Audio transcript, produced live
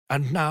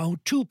And now,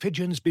 two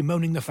pigeons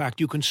bemoaning the fact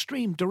you can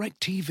stream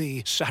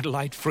DirecTV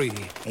satellite-free.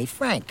 Hey,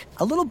 Frank,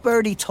 a little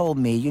birdie told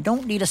me you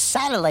don't need a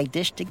satellite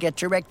dish to get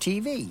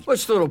DirecTV.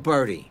 What's little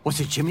birdie? Was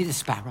it Jimmy the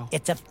Sparrow?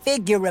 It's a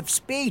figure of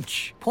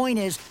speech. Point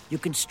is, you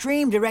can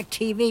stream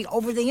DirecTV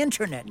over the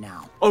internet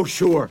now. Oh,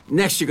 sure.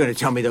 Next you're going to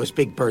tell me those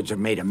big birds are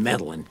made of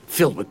metal and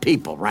filled with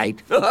people,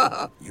 right?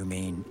 You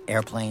mean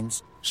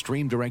airplanes?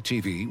 Stream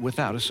DirecTV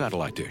without a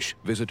satellite dish.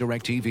 Visit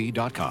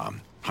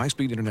DirecTV.com.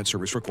 High-speed internet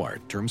service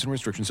required. Terms and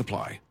restrictions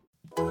apply.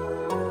 Good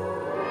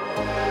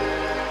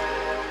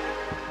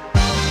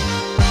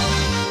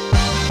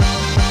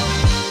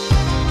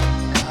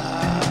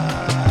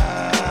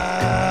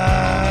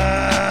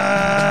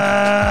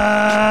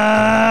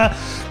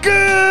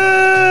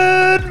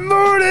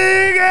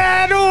morning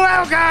and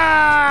welcome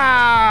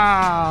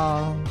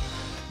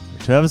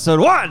to episode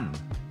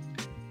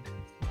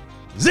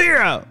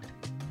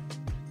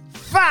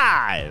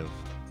 105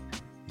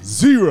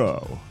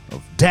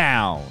 of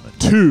Down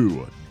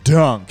to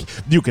Dunk.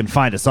 You can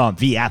find us on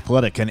The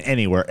Athletic and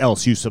anywhere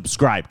else you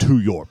subscribe to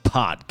your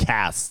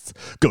podcasts.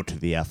 Go to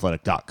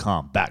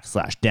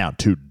theathletic.com/down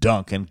to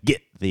dunk and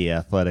get The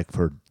Athletic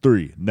for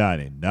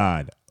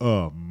 $3.99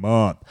 a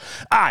month.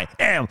 I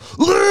am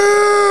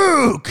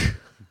Luke.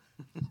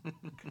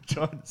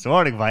 Joined this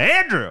morning by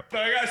Andrew.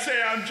 But I gotta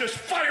say, I'm just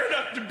fired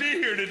up to be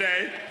here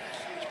today.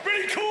 It's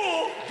pretty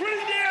cool,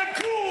 pretty damn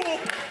cool.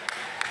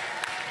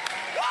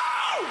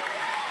 Woo!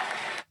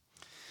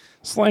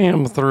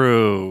 Slam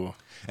through.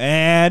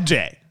 And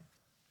Jay.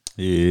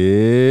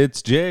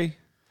 It's Jay.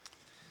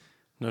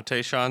 No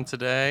Tayshaun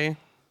today.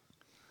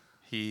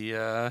 He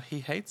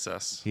hates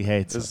us. He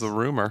hates is us. the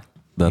rumor.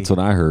 That's what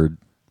I heard.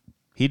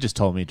 He just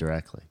told me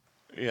directly.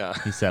 Yeah.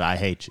 He said, I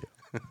hate you.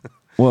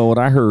 Well, what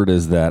I heard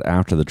is that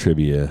after the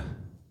trivia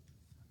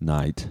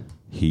night,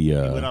 he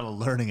Went on a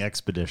learning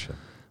expedition.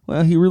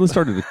 he really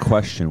started to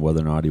question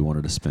whether or not he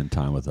wanted to spend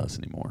time with us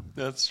anymore.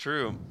 That's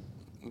true.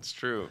 It's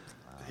true.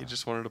 He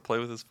just wanted to play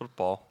with his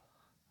football.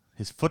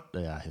 His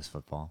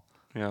football.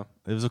 Yeah.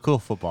 It was a cool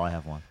football. I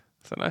have one.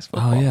 It's a nice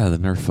football. Oh yeah, the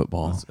Nerf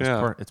football.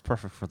 It's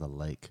perfect for the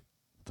lake.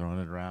 Throwing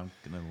it around,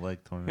 getting in the lake,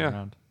 throwing it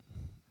around.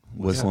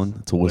 Whistling.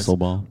 It's a whistle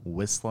ball.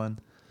 Whistling.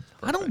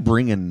 I don't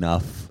bring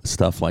enough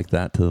stuff like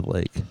that to the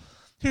lake.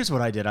 Here's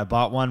what I did. I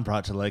bought one,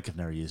 brought it to the lake. I've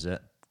never used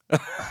it.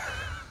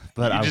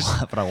 But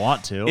I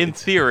want to. In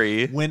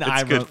theory, when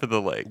it's good for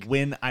the lake.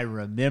 When I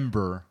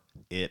remember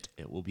it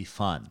will be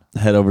fun.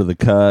 Head over to the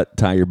cut,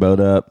 tie your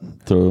boat up,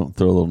 throw a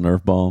little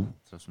Nerf ball.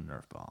 Throw some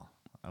Nerf ball.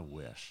 I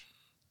wish.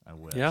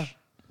 Yeah.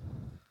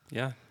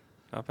 Yeah.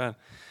 Not bad.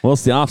 Well,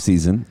 it's the off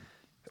season.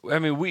 I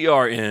mean, we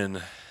are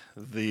in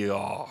the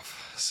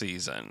off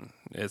season.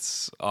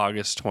 It's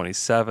August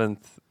 27th.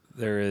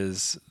 There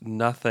is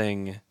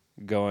nothing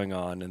going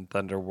on in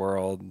Thunder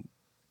World.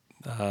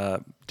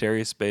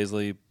 Darius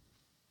Baisley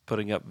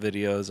putting up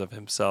videos of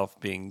himself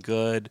being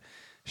good.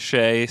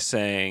 Shea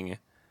saying,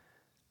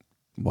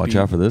 Watch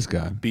out for this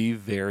guy. be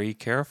very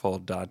careful, ...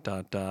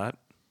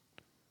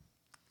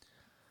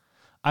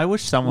 I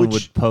wish someone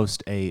would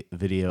post a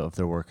video of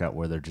their workout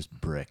where they're just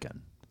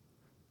bricking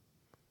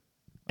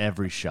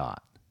every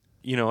shot.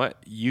 You know what?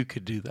 You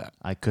could do that.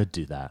 I could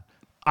do that.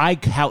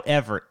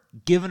 However,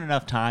 given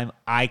enough time,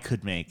 I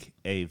could make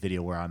a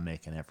video where I'm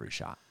making every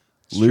shot.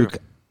 Luke,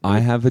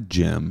 I have a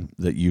gym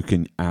that you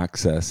can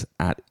access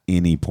at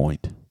any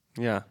point.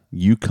 Yeah.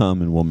 You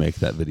come and we'll make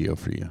that video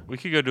for you. We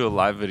could go do a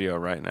live video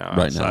right now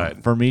Right now.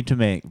 outside. For me to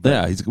make, We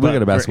got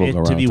a basketball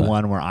for it go to be around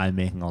one where I'm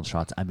making all the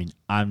shots. I mean,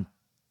 I'm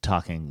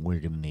talking.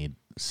 We're gonna need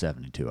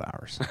 72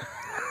 hours.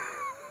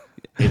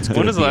 It's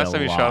When was the last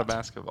time you lot. shot a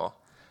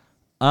basketball?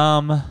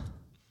 I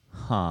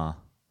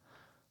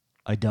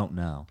don't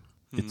know.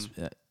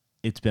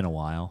 It's been a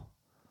while,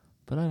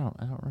 but I don't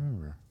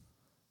remember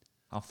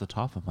off the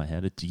top of my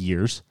head. It's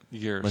years.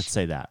 Let's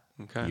say that.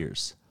 Okay.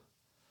 Years.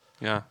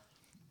 Yeah.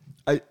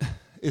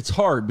 It's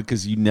hard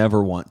because you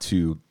never want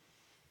to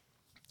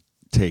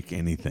take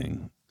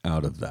anything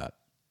out of that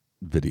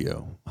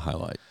video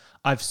highlight.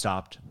 I've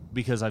stopped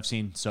because I've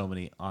seen so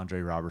many Andre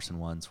Robertson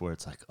ones where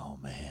it's like, oh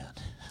man,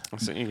 I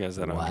sent you guys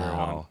that Andre one.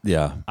 wow.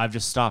 Yeah. I've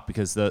just stopped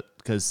because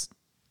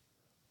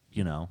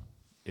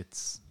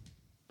it's.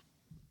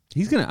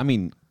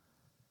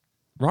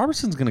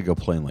 Robertson's going to go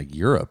play in like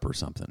Europe or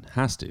something.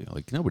 Has to.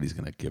 Like nobody's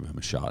going to give him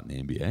a shot in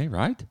the NBA,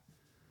 right?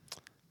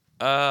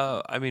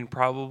 I mean,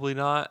 probably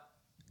not.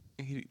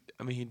 He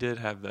did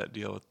have that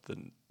deal with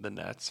the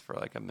Nets for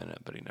like a minute,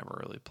 but he never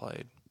really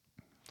played.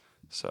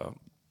 So,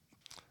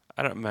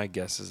 my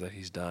guess is that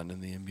he's done in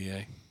the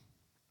NBA.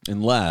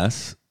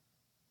 Unless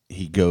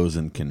he goes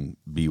and can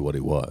be what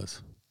he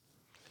was.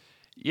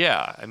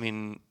 Yeah, I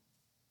mean,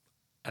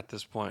 at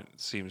this point,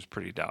 it seems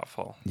pretty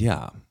doubtful.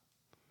 Yeah.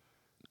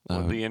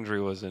 Well, the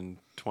injury was in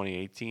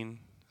 2018.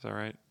 Is that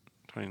right?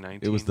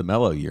 2019. It was the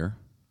Melo year.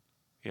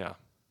 Yeah.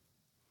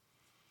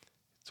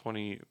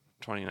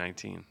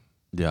 2019.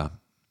 Yeah.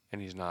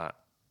 And he's not.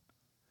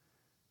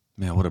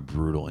 Man, what a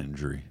brutal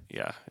injury.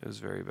 Yeah, it was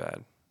very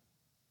bad.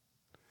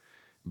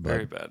 But,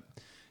 Very bad.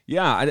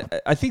 Yeah,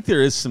 I think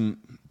there is some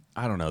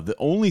I don't know. The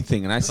only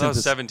thing, and I That said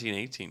was this,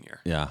 17-18 year.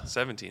 Yeah.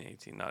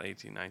 17-18, not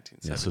 18-19.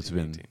 Yeah, so it's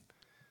been 17-18.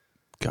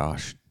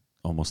 gosh,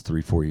 almost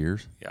 3-4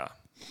 years. Yeah.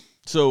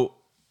 So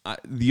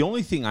the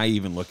only thing I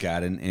even look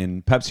at,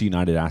 and Pepsi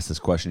United asked this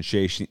question,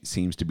 Shea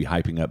seems to be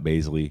hyping up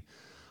Baisley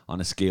on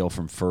a scale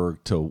from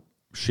Ferg to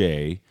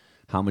Shea.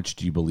 How much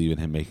do you believe in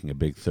him making a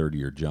big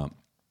third-year jump?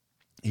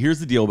 Here's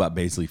the deal about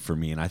Baisley for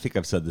me, and I think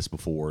I've said this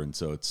before, and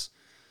so it's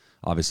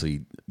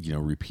obviously,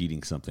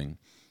 repeating something,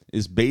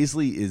 is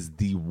Baisley is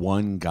the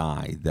one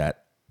guy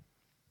that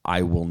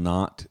I will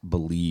not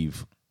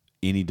believe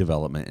any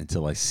development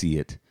until I see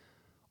it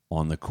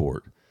on the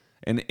court.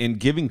 And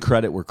giving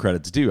credit where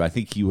credit's due, I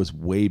think he was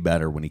way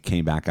better when he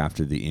came back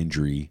after the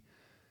injury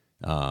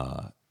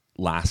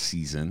last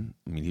season.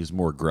 I mean, he was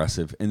more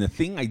aggressive. And the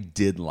thing I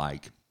did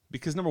like,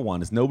 because number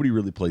one is nobody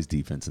really plays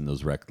defense in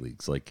those rec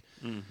leagues. Like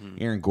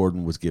Aaron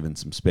Gordon was given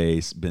some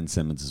space, Ben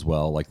Simmons as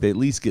well. Like they at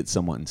least get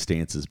somewhat in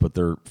stances, but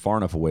they're far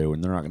enough away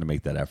when they're not going to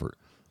make that effort.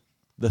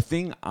 The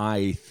thing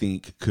I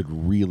think could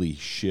really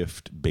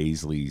shift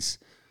Baisley's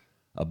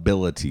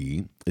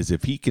ability is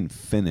if he can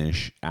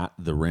finish at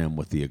the rim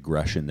with the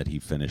aggression that he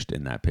finished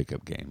in that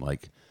pickup game.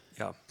 Like,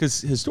 Yeah. because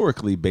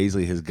historically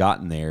Baisley has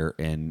gotten there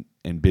and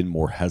been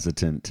more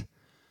hesitant,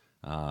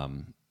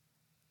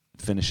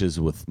 finishes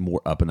with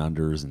more up and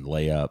unders and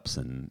layups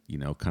and,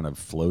 kind of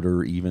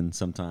floater even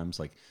sometimes.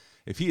 Like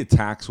if he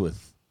attacks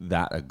with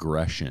that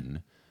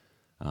aggression,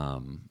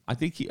 I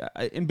think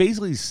and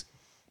Baisley's,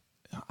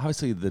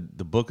 obviously the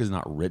book is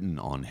not written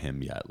on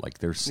him yet. Like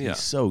he's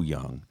so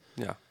young.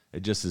 Yeah.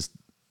 It just is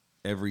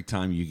every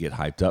time you get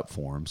hyped up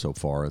for him so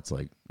far, it's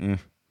like,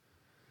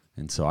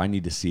 And so I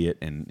need to see it.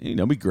 And,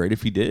 it'd be great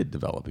if he did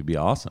develop. It'd be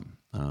awesome.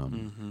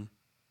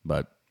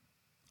 But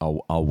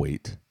I'll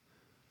wait.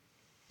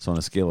 So on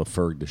a scale of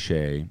Ferg to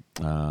Shea,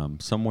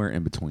 somewhere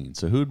in between.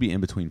 So who would be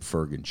in between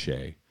Ferg and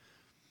Shea?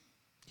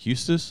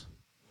 Houston?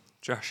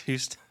 Josh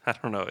Houston, I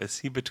don't know. Is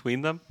he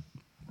between them?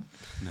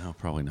 No,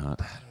 probably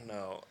not. I don't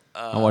know.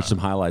 I watched some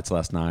highlights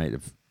last night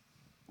of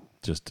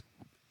just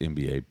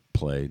NBA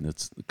play, and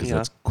that's because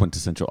that's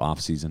quintessential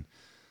off season.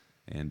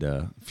 And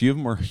a few of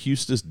them were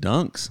Houston's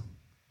dunks.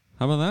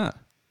 How about that?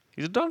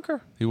 He's a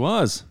dunker. He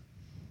was.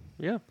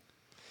 Yeah.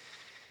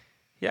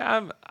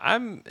 Yeah,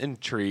 I'm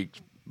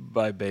intrigued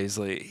by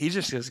Baisley. He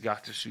just has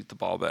got to shoot the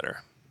ball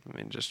better. I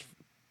mean, just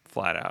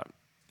flat out.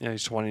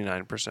 He's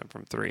 29%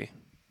 from three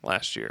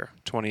last year,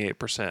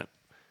 28%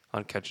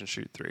 on catch and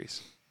shoot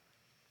threes.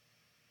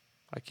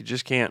 Like, you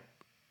just can't.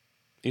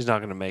 He's not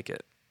going to make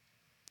it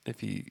if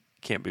he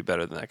can't be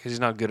better than that because he's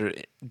not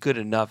good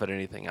enough at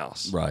anything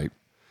else. Right.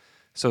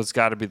 So it's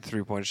got to be the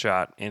three-point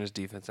shot, and his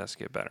defense has to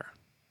get better.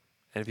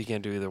 And if he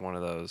can't do either one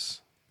of those,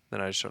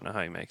 then I just don't know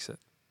how he makes it.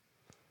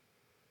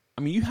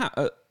 I mean, you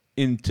have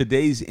in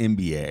today's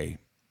NBA,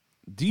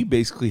 do you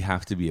basically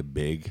have to be a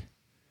big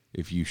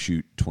if you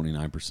shoot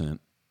 29%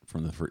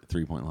 from the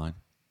three-point line?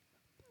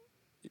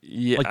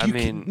 Yeah, like I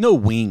mean, no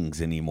wings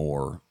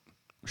anymore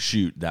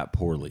shoot that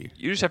poorly.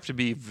 You just have to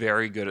be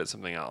very good at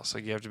something else.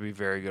 Like, you have to be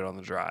very good on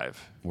the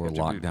drive. Or a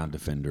lockdown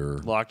defender.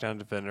 Lockdown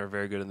defender,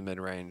 very good in the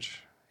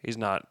mid-range. He's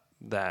not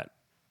that.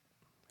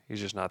 He's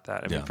just not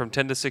that. I mean, from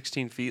 10 to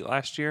 16 feet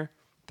last year,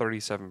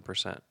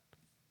 37%.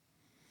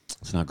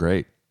 It's not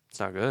great. It's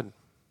not good.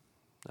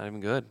 Not even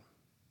good.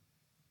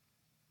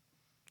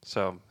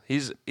 So he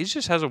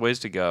just has a ways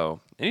to go.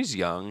 And he's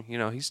young.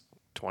 He's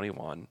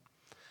 21.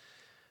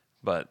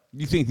 But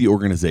you think the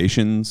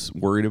organization's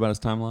worried about his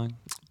timeline?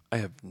 I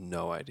have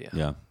no idea.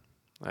 Yeah.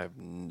 I have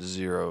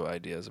zero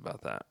ideas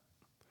about that.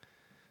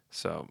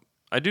 So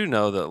I do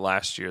know that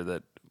last year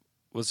that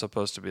was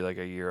supposed to be like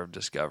a year of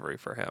discovery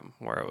for him,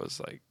 where it was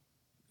like,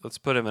 let's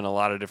put him in a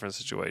lot of different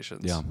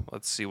situations. Yeah.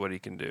 Let's see what he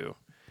can do.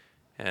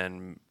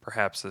 And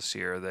perhaps this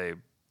year they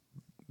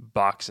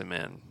box him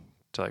in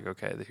to like,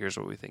 okay, here's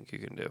what we think you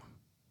can do.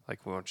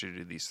 Like, we want you to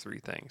do these 3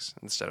 things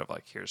instead of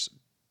like, here's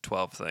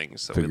 12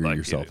 things that Figure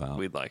yourself out.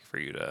 We'd like for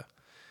you to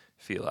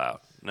feel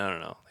out.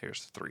 No.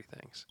 Here's 3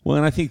 things. Well,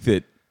 and I think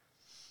that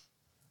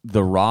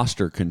the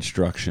roster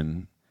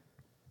construction,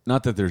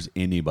 not that there's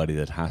anybody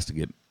that has to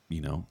get,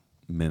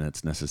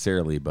 minutes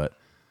necessarily, but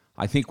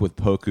I think with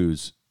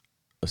Poku's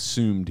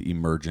assumed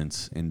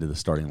emergence into the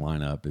starting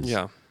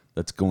lineup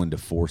that's going to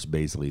force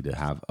Baisley to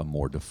have a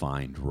more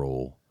defined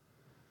role.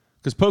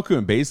 Because Poku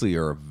and Baisley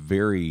are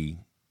very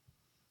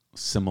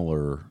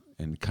similar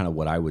in kind of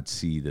what I would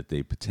see that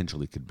they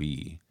potentially could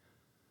be.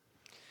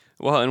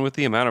 Well, and with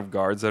the amount of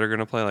guards that are going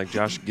to play, like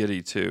Josh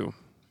Giddey too,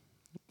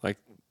 like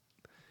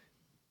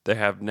they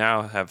have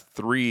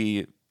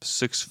 3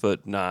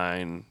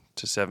 6'9"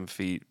 to 7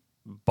 feet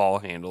ball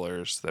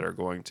handlers that are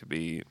going to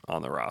be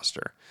on the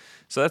roster.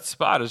 So that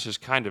spot is just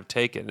kind of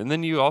taken. And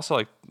then you also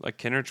like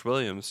Kenrich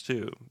Williams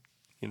too,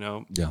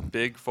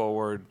 big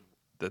forward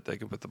that they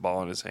can put the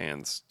ball in his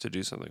hands to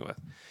do something with,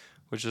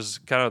 which is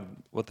kind of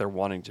what they're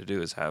wanting to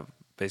do, is have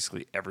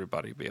basically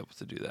everybody be able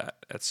to do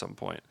that at some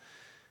point.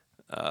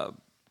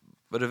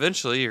 But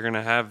eventually you're going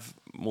to have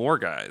more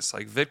guys.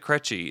 Like Vit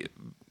Krejci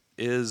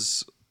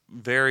is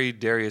very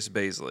Darius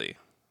Baisley.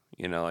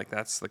 Like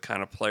that's the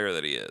kind of player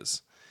that he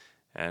is.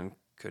 And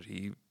could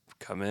he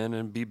come in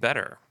and be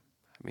better?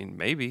 I mean,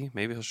 maybe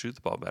he'll shoot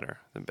the ball better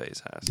than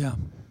Bays has. Yeah.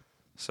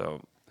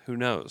 So who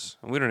knows?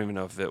 And we don't even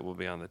know if Vitt will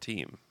be on the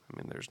team. I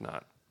mean,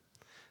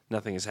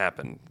 nothing has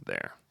happened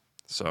there.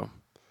 So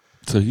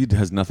he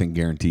has nothing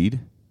guaranteed?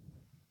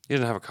 he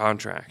doesn't have a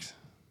contract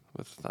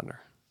with the Thunder.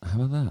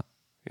 How about that?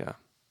 Yeah.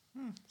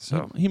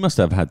 So He must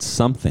have had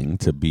something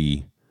to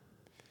be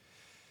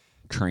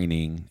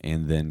training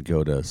and then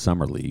go to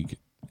summer league.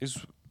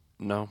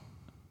 no.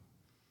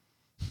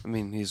 I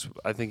mean,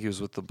 I think he was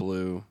with the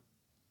Blue,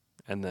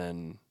 and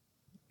then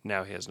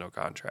now he has no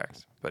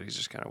contract, but he's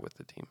just kind of with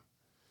the team.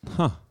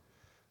 Huh.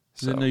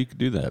 So Didn't know you could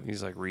do that.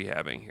 he's like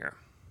rehabbing here.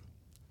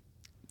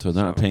 So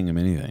they're not paying him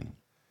anything.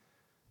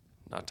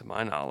 Not to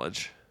my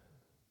knowledge.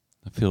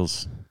 That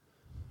feels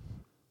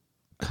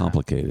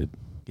complicated.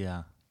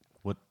 Yeah.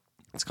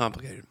 It's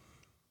complicated.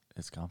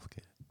 It's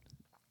complicated.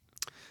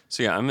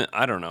 So yeah,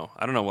 I don't know.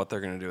 I don't know what they're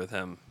going to do with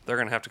him. They're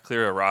going to have to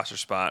clear a roster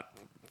spot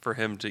for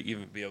him to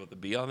even be able to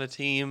be on the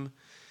team.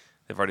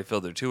 They've already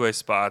filled their two-way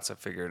spots. I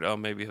figured,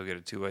 maybe he'll get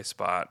a two-way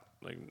spot.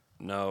 Like,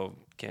 no,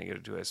 can't get a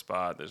two-way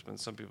spot. There's been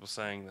some people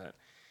saying that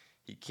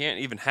he can't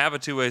even have a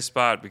two-way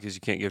spot because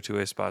you can't give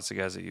two-way spots to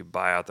guys that you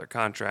buy out their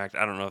contract.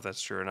 I don't know if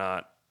that's true or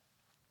not.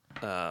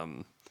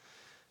 I've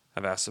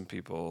asked some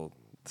people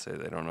say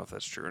they don't know if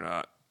that's true or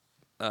not.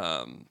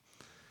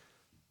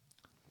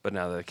 But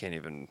now they can't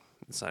even,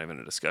 it's not even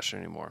a discussion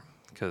anymore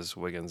because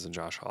Wiggins and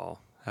Josh Hall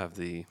have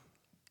the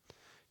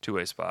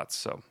two-way spots.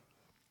 So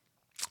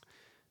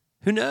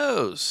who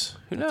knows?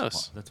 Who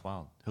knows? That's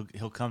wild.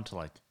 He'll come to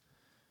like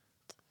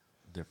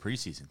their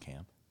preseason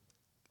camp.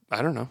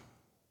 I don't know.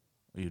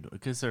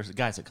 Because there's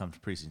guys that come to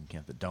preseason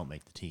camp that don't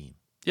make the team.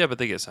 Yeah, but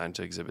they get signed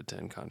to Exhibit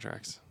 10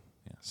 contracts.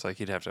 Yeah. It's like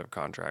he'd have to have a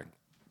contract.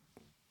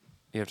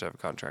 You have to have a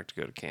contract to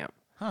go to camp.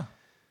 Huh.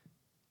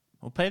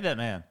 We'll pay that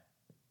man.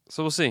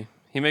 So we'll see.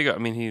 He may go. I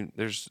mean,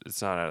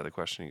 it's not out of the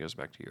question. He goes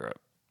back to Europe,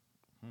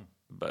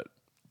 but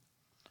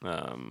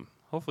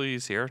hopefully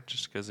he's here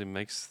just because he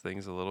makes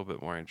things a little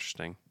bit more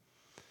interesting.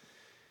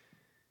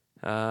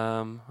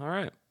 All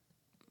right.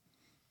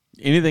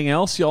 Anything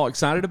else y'all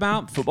excited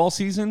about? Football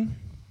season?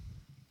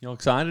 Y'all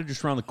excited?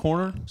 Just around the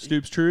corner?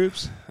 Stoops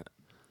Troops?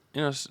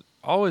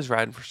 Always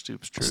riding for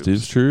Stoops Troops.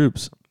 Stoops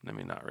Troops. I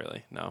mean, not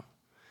really. No.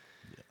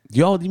 Do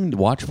y'all even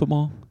watch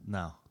football?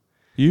 No.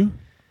 You?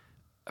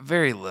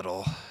 Very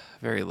little.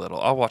 Very little.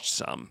 I'll watch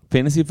some.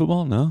 Fantasy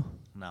football? No.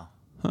 No.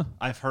 Huh.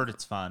 I've heard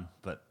it's fun,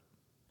 but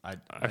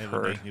I've it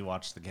would make me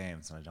watch the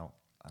games, and I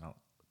don't.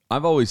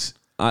 I've always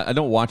I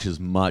don't watch as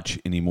much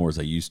anymore as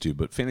I used to,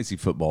 but fantasy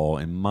football,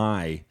 in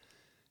my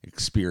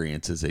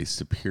experience, is a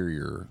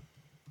superior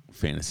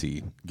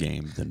fantasy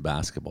game than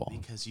basketball.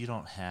 Because you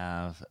don't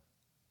have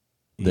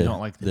You don't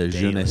like the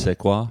je ne daily- sais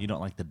quoi. You don't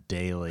like the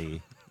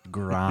daily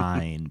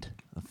grind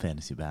of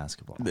fantasy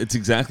basketball. It's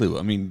exactly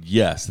what I mean.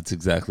 Yes, that's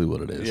exactly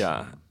what it is.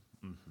 Yeah.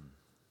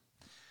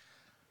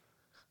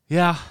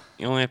 Yeah.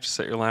 You only have to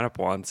set your lineup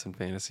once in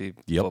fantasy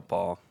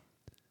football.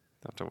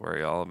 Don't have to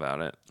worry all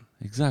about it.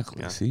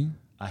 Exactly. Yeah. See,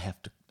 I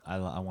have to. I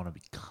want to be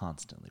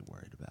constantly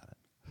worried about it.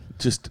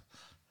 just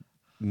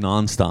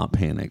nonstop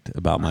panicked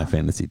about my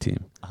fantasy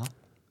team.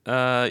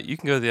 You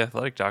can go to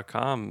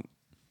theathletic.com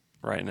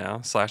right now,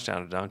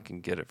 /down to dunk,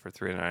 and get it for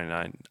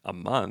 $3.99 a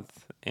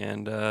month.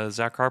 And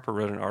Zach Harper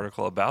wrote an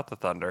article about the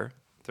Thunder,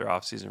 their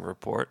offseason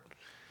report,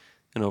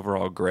 an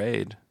overall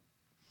grade,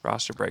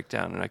 roster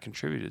breakdown, and I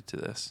contributed to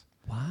this.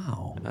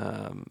 Wow.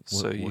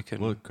 You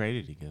can What grade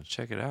did he give?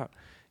 check it out.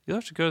 You'll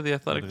have to go to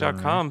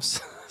theathletic.com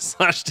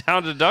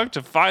 /down to dunk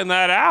to find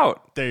that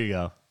out. There you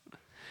go.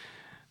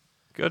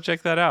 Go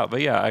check that out.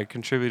 But yeah, I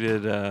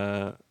contributed,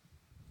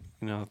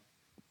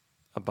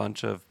 a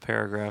bunch of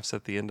paragraphs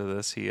at the end of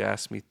this. He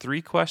asked me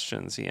 3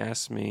 questions. He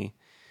asked me,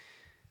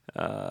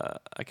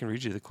 I can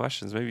read you the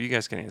questions. Maybe you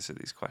guys can answer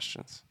these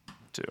questions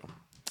too.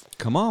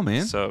 Come on,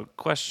 man. So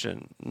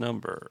question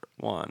number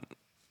 1.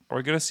 Are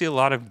we going to see a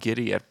lot of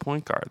Giddey at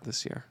point guard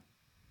this year?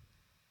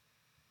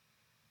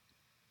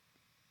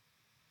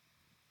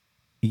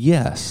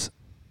 Yes.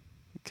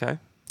 Okay.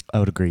 I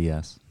would agree.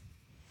 Yes.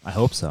 I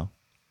hope so.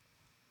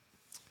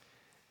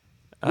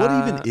 What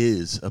even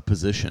is a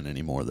position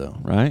anymore, though?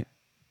 Right?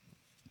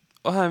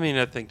 Well, I mean,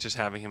 I think just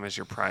having him as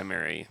your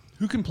primary.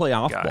 Who can play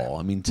off Guy. ball?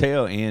 I mean,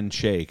 Teo and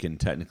Shea can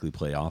technically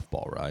play off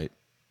ball, right?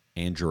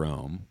 And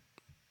Jerome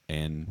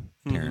and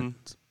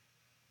Terrence,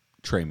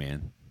 Trey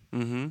Man,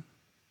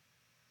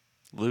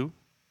 Lou?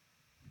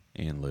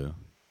 and Lou.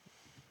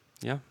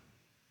 Yeah.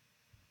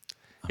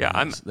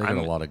 Yeah, They got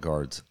a lot of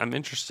guards. I'm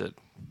interested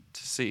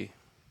to see.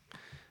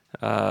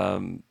 Yeah,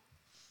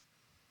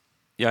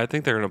 I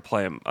think they're going to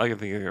play him. I think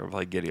they're going to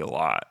play Giddey a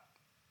lot,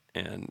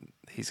 and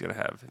he's going to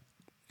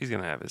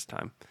have his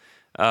time.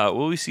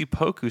 Will we see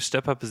Poku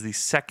step up as the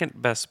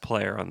second best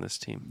player on this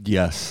team?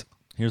 Yes.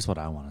 Here's what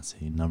I want to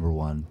see: number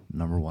one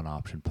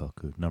option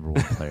Poku, number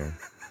 1 player,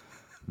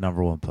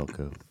 number 1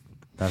 Poku.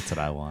 That's what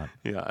I want.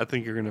 Yeah, I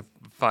think you're going to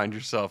find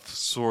yourself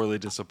sorely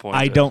disappointed.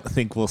 I don't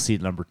think we'll see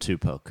number 2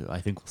 Poku.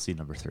 I think we'll see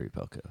number 3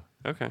 Poku.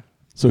 Okay,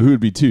 So who would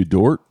be 2?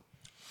 Dort?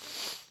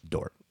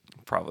 Dort.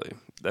 probably.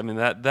 I mean,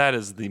 that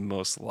is the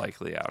most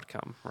likely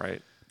outcome,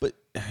 right? But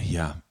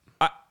yeah,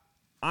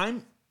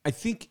 I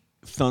think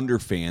Thunder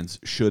fans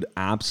should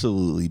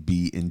absolutely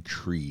be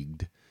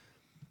intrigued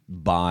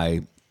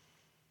by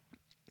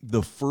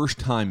the first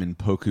time in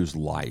Poku's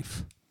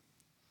life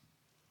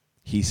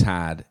he's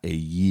had a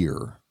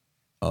year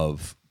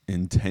of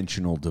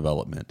intentional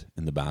development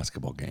in the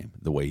basketball game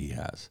the way he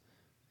has.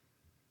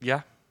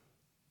 Yeah,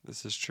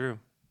 this is true.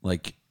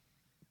 Like,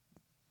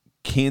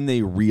 can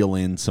they reel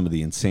in some of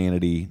the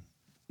insanity?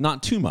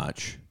 Not too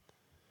much,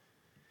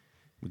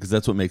 because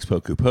that's what makes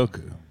Poku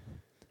Poku.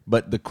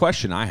 But the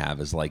question I have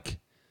is, like,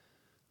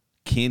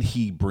 can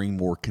he bring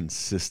more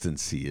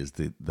consistency is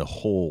the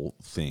whole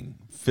thing.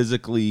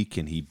 Physically,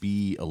 can he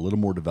be a little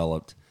more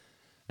developed?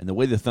 And the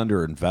way the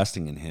Thunder are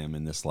investing in him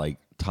in this, like,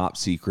 top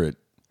secret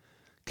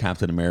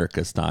Captain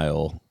America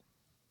style,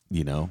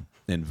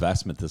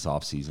 investment this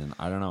offseason,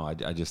 I don't know.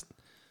 I just...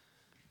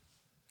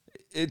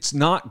 It's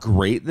not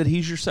great that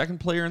he's your second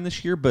player in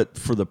this year, but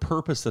for the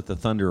purpose that the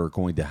Thunder are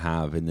going to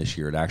have in this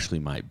year, it actually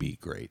might be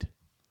great.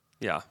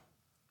 Yeah.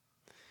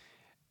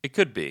 It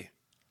could be.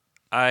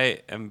 I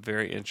am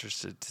very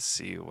interested to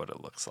see what it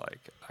looks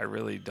like. I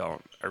really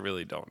don't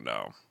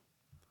know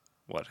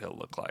what he'll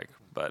look like,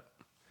 but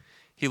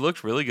he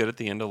looked really good at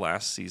the end of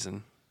last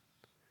season.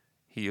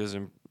 He was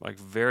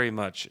very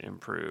much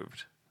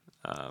improved.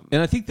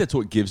 And I think that's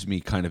what gives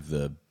me kind of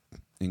the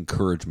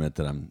encouragement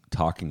that I'm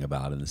talking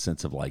about, in the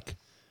sense of, like,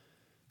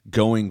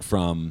 going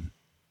from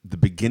the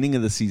beginning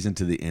of the season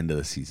to the end of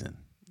the season.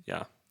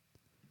 Yeah.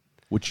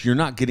 Which you're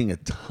not getting a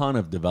ton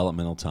of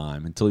developmental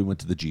time until he went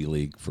to the G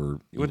League for...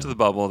 He went to the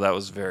bubble. That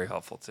was very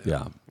helpful, too.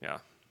 Yeah. Yeah.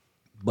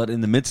 But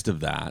in the midst of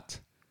that,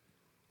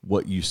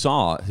 what you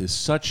saw is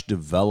such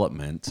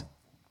development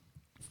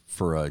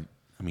for a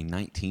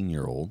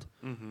 19-year-old.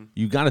 Mm-hmm.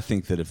 You got to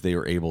think that if they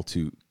are able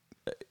to...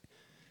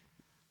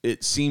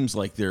 It seems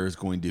like there is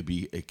going to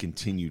be a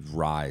continued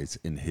rise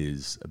in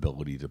his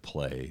ability to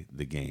play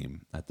the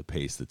game at the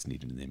pace that's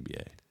needed in the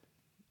NBA.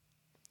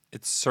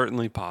 It's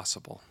certainly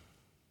possible.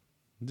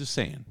 I'm just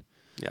saying.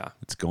 Yeah.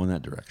 It's going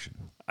that direction.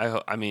 I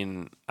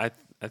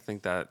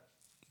think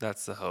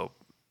that's the hope.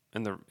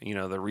 And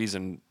the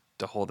reason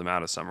to hold him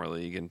out of Summer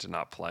League and to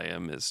not play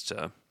him is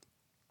to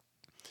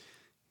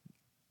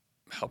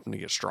help him to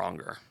get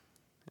stronger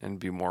and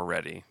be more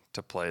ready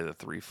to play the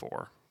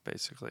 3-4,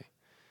 basically.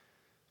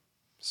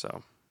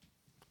 So,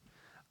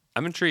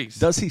 I'm intrigued.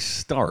 Does he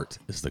start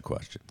is the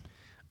question.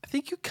 I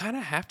think you kind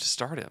of have to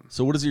start him.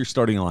 So what is your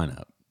starting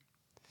lineup?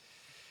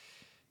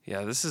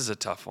 Yeah, this is a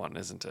tough one,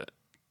 isn't it?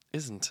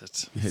 Isn't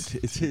it?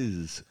 It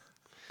is.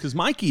 Because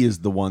Mikey is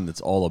the one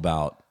that's all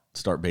about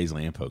start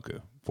Bazley and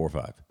Poku,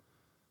 4-5.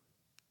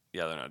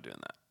 Yeah, they're not doing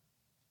that.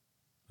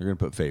 They're going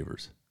to put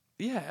Favors.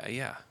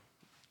 Yeah.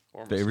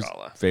 Or Favors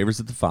Muscala.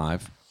 at the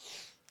 5.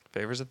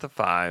 Favors at the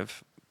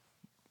 5.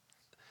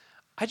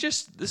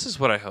 This is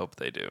what I hope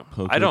they do.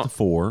 Poku at the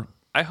 4.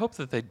 I hope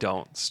that they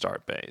don't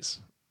start Baze.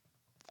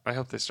 I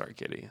hope they start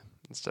Giddey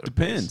instead of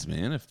Depends, Baze.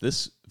 man. If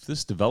this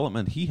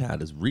development he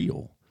had is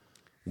real,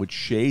 which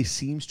Shea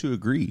seems to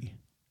agree,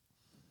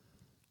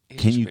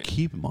 can you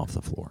keep him off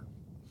the floor?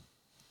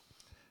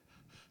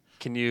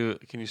 Can you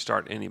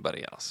start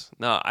anybody else?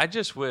 No, I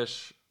wish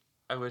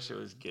it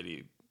was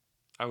Giddey.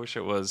 I wish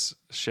it was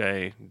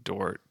Shea,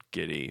 Dort,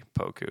 Giddey,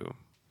 Poku,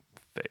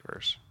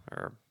 Favors,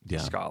 or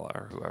Scala,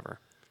 or whoever.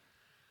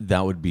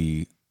 That would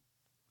be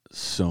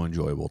so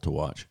enjoyable to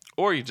watch.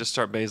 Or you just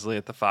start Bazley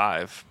at the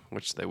 5,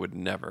 which they would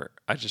never.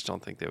 I just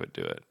don't think they would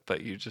do it. But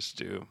you just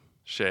do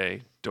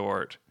Shea,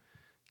 Dort,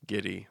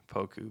 Giddey,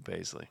 Poku,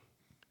 Bazley.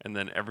 And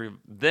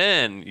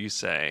then you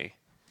say,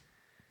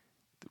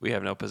 we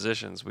have no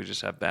positions. We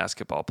just have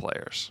basketball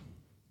players.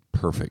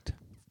 Perfect.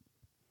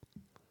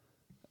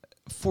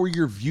 For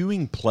your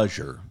viewing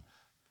pleasure.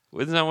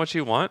 Isn't that what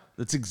you want?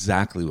 That's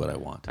exactly what I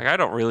want. I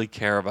don't really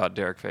care about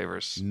Derek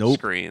Favors'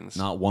 screens.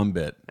 Not one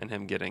bit. And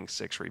him getting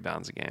 6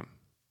 rebounds a game.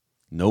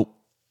 Nope.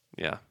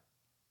 Yeah.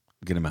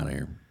 Get him out of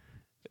here.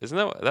 Isn't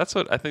that that's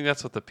what I think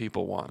that's what the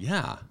people want.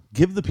 Yeah.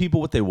 Give the people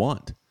what they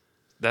want.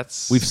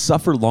 We've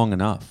suffered long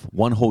enough.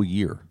 One whole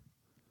year.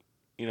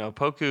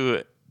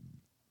 Poku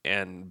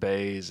and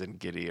Baze and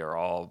Giddey are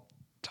all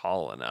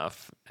tall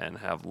enough and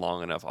have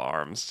long enough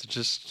arms to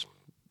just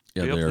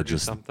be able to do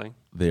something.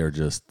 They are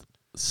just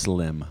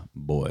slim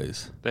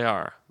boys. They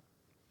are.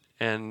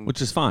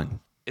 Which is fine.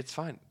 It's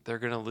fine. They're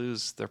going to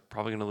lose. They're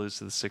probably going to lose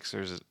to the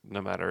Sixers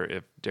no matter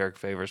if Derek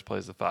Favors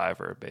plays the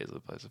 5 or if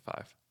Bazley plays the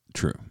 5.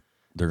 True.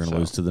 They're going to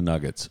lose to the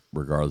Nuggets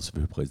regardless of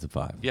who plays the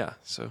 5. Yeah,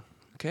 so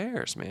who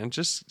cares, man?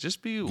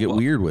 Just be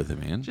weird with it,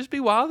 man. Just be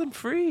wild and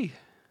free.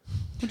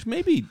 Which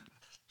maybe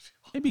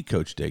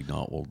Coach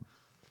Daignault will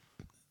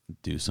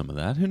do some of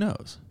that. Who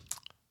knows?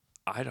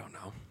 I don't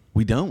know.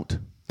 We don't.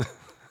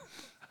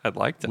 I'd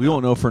like to. We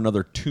won't know for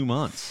another 2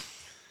 months.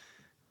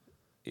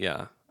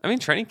 Yeah. I mean,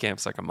 training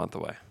camp's like a month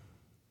away.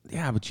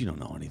 Yeah, but you don't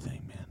know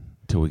anything, man,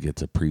 until we get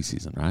to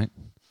preseason, right?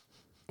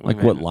 What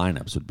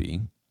lineups would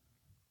be.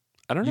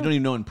 I don't know. You don't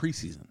even know in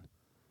preseason.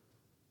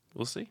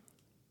 We'll see.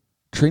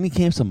 Training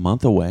camp's a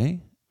month away?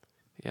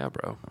 Yeah,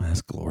 bro.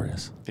 That's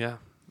glorious. Yeah.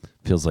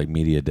 Feels like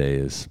media day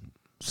is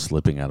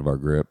slipping out of our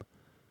grip.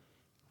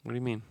 What do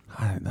you mean?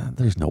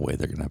 There's no way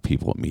they're going to have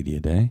people at media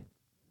day.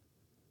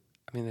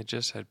 I mean, they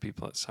just had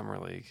people at Summer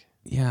League.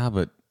 Yeah,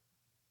 but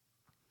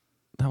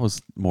that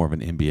was more of an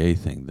NBA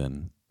thing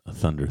than a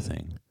Thunder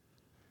thing.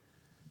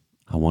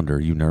 I wonder,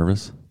 are you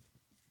nervous?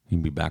 You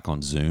can be back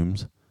on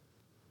Zooms?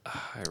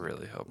 I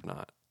really hope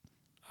not.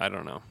 I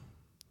don't know.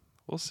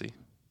 We'll see.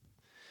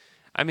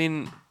 I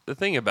mean, the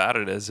thing about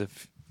it is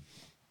if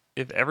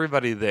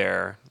everybody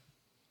there,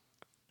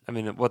 I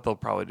mean, what they'll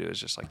probably do is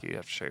just like you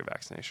have to show your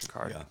vaccination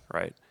card,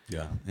 right?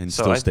 Yeah. And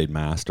So still I- stayed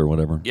masked or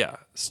whatever? Yeah.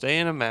 Stay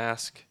in a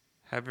mask,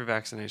 have your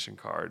vaccination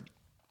card,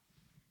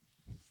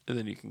 and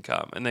then you can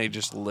come. And they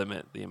just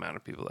limit the amount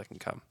of people that can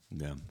come.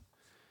 Yeah.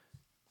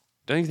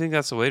 Don't you think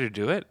that's the way to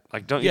do it?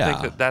 Like, don't you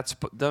Yeah. think that's?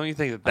 Don't you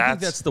think I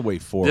think that's the way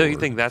forward. Don't you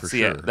think that's for the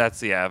sure. that's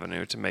the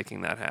avenue to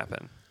making that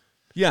happen?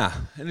 Yeah,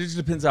 and it just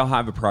depends how high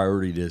of a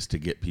priority it is to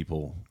get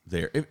people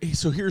there.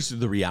 So here's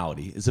the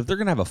reality: is if they're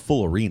going to have a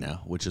full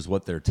arena, which is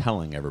what they're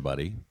telling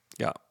everybody,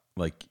 Yeah.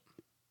 like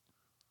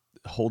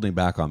holding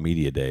back on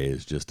media day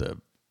is just a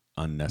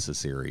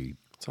unnecessary.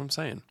 That's what I'm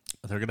saying.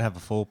 They're going to have a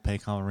full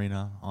Paycom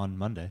Arena on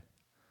Monday.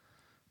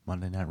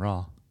 Monday Night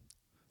Raw.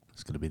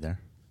 It's going to be there.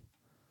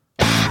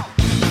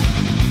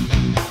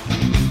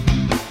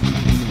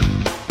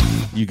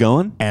 You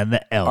going? And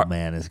the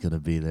L-Man is going to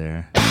be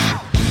there.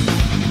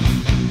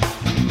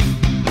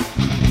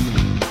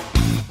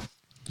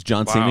 Is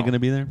John Cena Wow. going to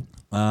be there?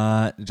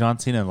 John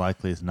Cena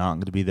likely is not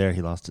going to be there.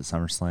 He lost at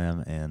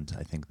SummerSlam, and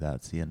I think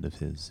that's the end of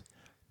his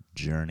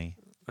journey.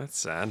 That's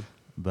sad.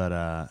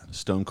 But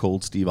Stone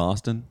Cold Steve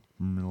Austin?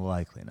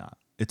 likely not.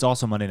 It's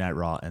also Monday Night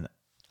Raw, and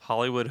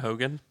Hollywood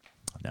Hogan.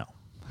 no.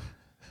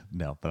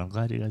 No, but I'm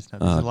glad you guys know.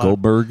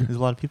 Goldberg? There's a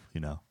lot of people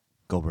you know.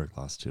 Goldberg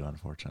lost too,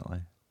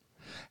 unfortunately.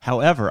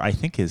 However, I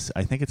think it's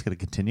going to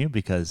continue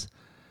because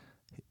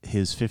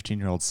his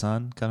 15-year-old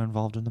son got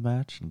involved in the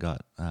match and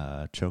got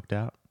choked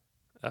out.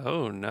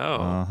 Oh no,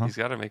 Uh-huh. he's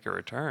got to make a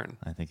return.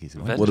 I think he's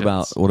going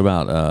Vengeance. to. What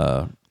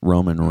about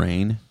Roman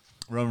Reigns?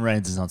 Roman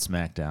Reigns is on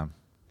SmackDown.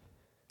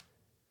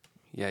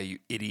 Yeah, you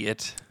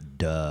idiot.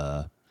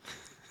 Duh.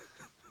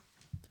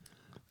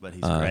 But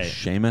he's great.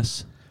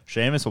 Sheamus?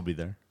 Sheamus will be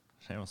there.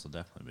 Sheamus will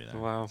definitely be there.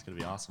 Wow. It's going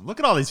to be awesome. Look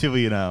at all these people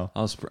you know.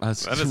 I was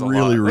That is a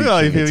really lot. Look at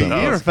all these reaching. people.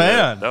 It's You're a was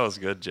fan. Good. That was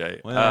good,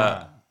 Jay.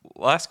 Well,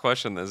 Last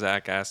question that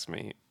Zach asked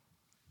me: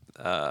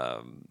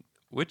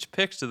 which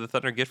picks did the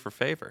Thunder get for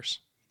favors?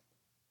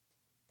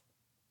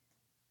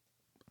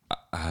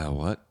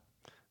 what?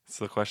 It's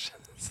the question.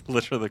 It's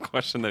literally the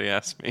question that he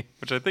asked me,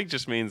 which I think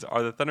just means: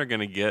 are the Thunder going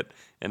to get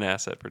an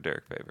asset for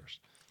Derek Favors?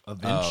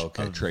 Oh,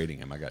 okay. Trading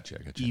him. I got you.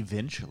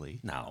 Eventually.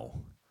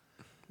 No.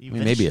 I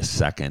mean, maybe a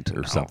second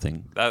or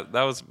something. That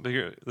was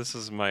here. This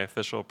is my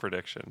official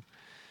prediction: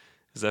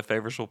 is that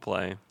Favors will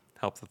play,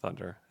 help the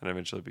Thunder, and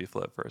eventually be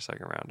flipped for a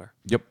second rounder.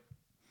 Yep.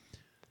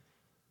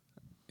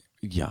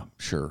 Yeah,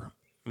 sure.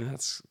 I mean,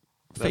 that's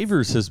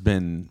Favors has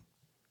been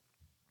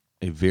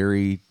a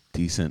very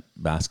decent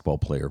basketball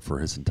player for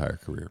his entire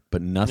career,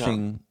 but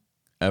nothing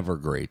ever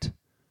great.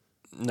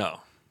 no,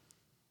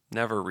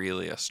 never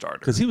really a starter.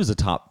 Because he was a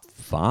top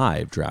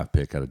 5 draft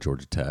pick out of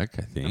Georgia Tech,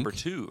 I think. Number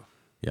two.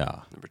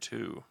 Yeah,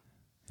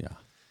 Yeah.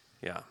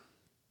 yeah.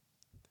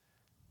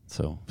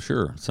 So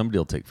sure, somebody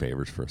will take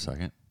Favors for a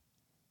second.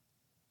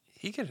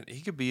 He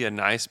could be a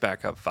nice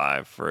backup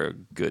 5 for a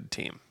good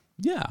team.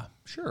 Yeah,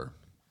 sure.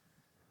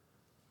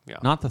 Yeah.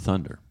 Not the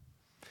Thunder.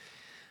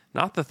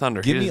 Not the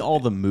Thunder. Give He me does- all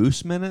the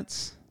Moose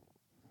minutes.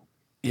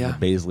 Yeah.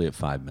 Baisley at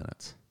 5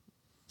 minutes.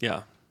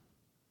 Yeah.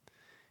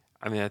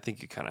 I mean, I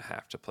think you kind of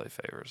have to play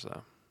Favors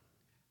though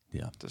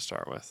Yeah, to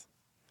start with.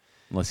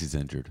 unless he's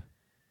injured.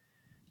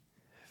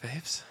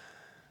 Faves?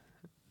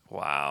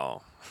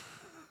 Wow.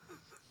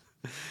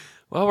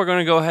 Well, we're going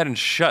to go ahead and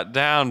shut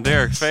down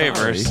Derek Sorry,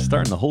 Favors.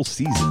 starting the whole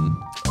season.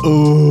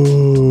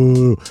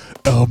 Ooh,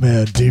 oh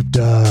man, deep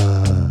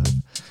dive.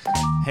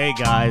 Hey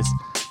guys,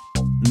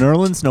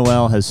 Nerlens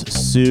Noel has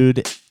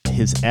sued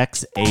his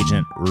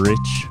ex-agent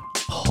Rich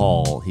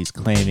Paul. He's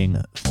claiming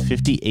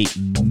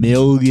 $58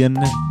 million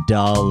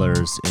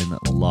in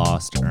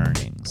lost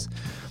earnings.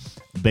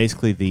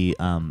 Basically,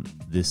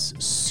 this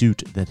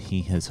suit that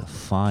he has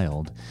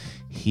filed,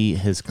 he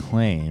has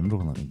claimed.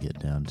 Well, let me get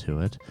down to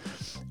it.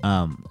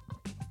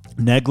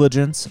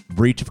 Negligence,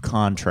 breach of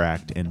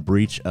contract, and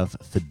breach of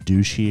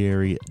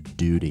fiduciary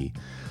duty.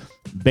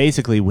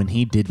 Basically, when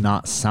he did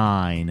not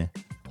sign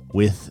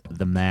with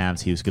the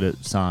Mavs, he was going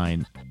to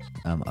sign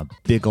a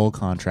big old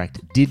contract.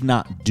 Did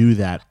not do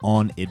that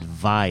on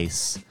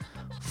advice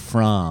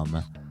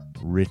from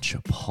Rich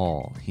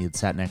Paul. He had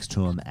sat next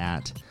to him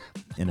at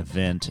an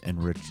event,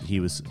 and he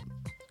was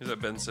He was at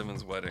Ben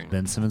Simmons' wedding.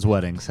 Ben Simmons'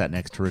 wedding, sat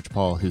next to Rich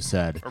Paul, who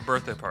said, Or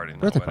birthday party.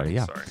 not birthday wedding, party,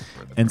 yeah, Sorry.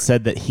 Birthday and party.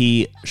 said that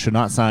he should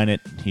not sign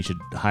it. He should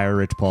hire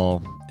Rich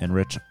Paul, and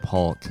Rich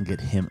Paul can get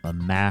him a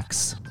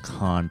max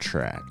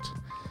contract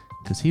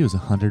because he was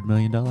 $100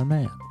 million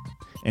man,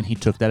 and he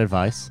took that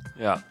advice.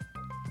 Yeah.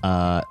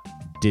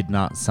 Did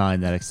not sign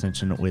that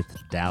extension with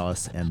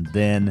Dallas, and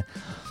then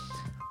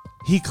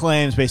he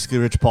claims basically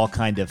Rich Paul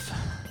kind of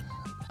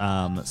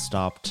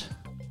stopped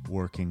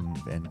working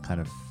and kind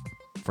of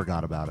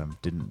forgot about him,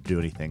 didn't do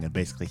anything, and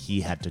basically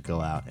he had to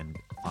go out and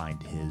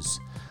find his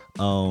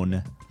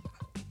own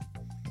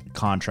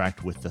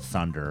contract with the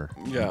Thunder.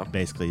 Yeah.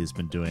 Basically has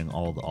been doing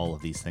all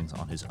of these things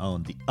on his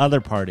own. The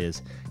other part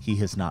is he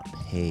has not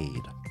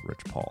paid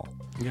Rich Paul.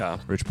 Yeah.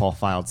 Rich Paul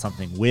filed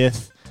something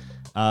with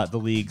the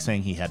league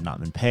saying he had not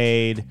been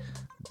paid.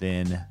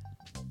 Then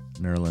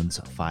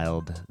Nerlens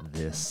filed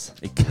this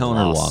A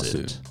counter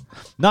lawsuit.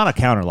 Not a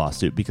counter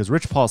lawsuit, because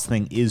Rich Paul's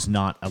thing is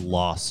not a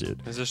lawsuit.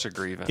 It's just a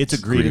grievance. It's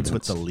a grievance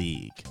with the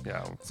league.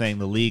 Yeah. Saying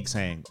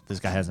this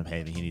guy hasn't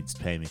paid me, he needs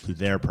to pay me. Through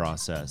their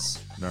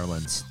process,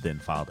 Nerlens then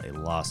filed a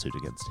lawsuit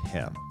against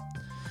him.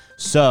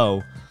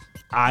 So,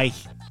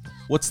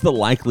 What's the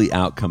likely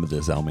outcome of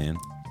this, L-Man?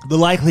 the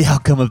likely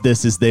outcome of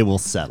this is they will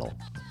settle,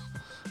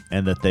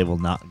 and that they will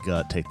not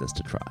take this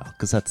to trial,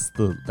 because that's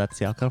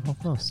the outcome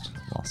of most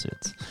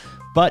lawsuits.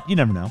 But you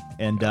never know,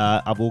 and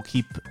I'll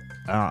keep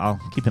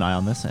an eye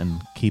on this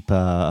and keep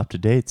up to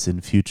dates in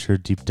future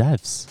deep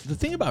dives. The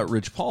thing about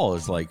Rich Paul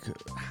is, like,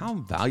 how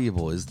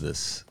valuable is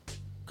this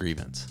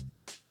grievance?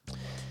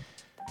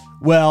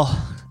 Well,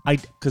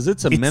 Because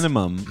it's a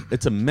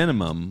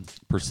minimum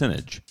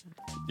percentage.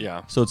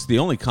 Yeah. So it's the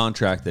only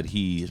contract that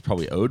he is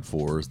probably owed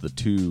for is the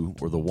 2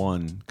 or the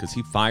 1, because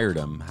he fired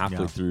him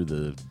halfway through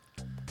the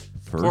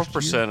first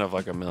 4% year. of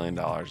like $1 million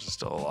is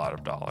still a lot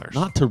of dollars.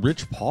 Not to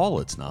Rich Paul,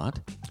 it's not.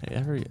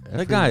 every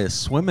That guy is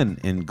swimming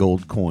in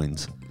gold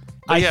coins.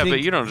 But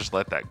but you don't just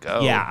let that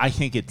go. Yeah, I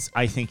think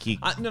he.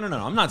 No.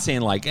 I'm not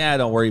saying like,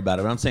 don't worry about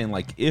it. But I'm saying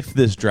like, if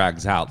this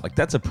drags out, like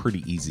that's a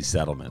pretty easy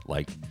settlement.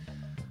 Like,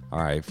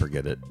 all right,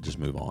 forget it, just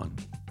move on.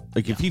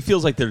 Like if he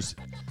feels like there's,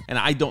 and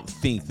I don't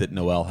think that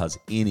Noel has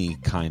any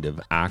kind of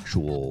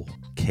actual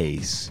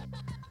case,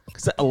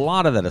 because a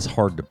lot of that is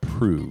hard to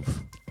prove.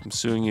 I'm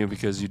suing you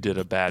because you did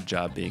a bad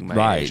job being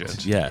my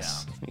agent.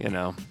 Yes. You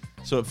know.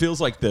 So it feels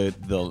like the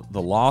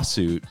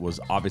lawsuit was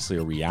obviously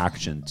a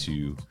reaction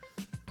to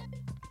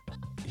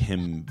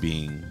him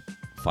being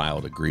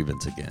filed a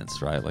grievance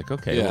against, right? Like,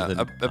 okay. Yeah. Well, then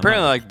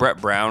Apparently, like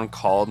Brett Brown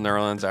called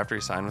Nerlens after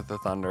he signed with the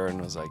Thunder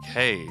and was like,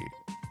 "Hey,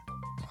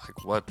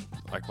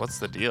 what's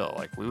the deal?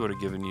 Like, we would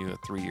have given you a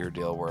 3-year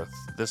deal worth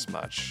this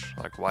much.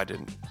 Like, why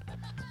didn't?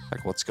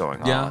 Like, what's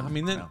going on?" Yeah, I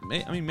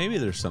mean, maybe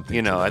there's something.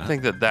 You know, to I that.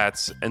 think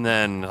that's, and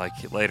then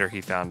like later he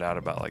found out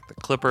about like the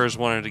Clippers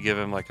wanted to give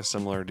him like a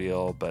similar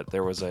deal, but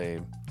there was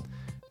the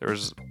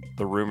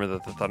rumor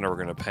that the Thunder were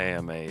going to pay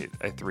him a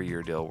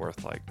 3-year deal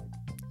worth like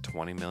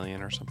 $20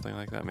 million or something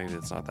like that. Maybe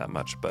it's not that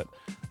much, but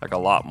like a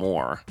lot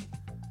more.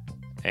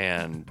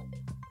 And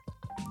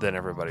then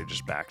everybody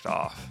just backed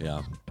off.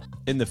 Yeah,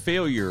 and the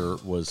failure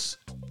was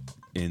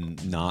in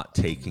not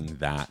taking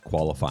that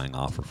qualifying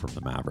offer from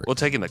the Mavericks. Well,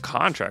 taking the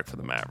contract for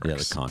the Mavericks. Yeah,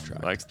 the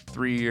contract. Like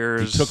 3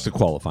 years. He took the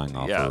qualifying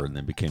offer Yeah. and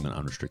then became an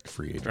unrestricted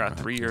free agent. Got right?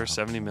 3 years,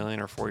 $70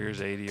 million, or 4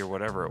 years, 80, or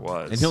whatever it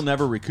was. And he'll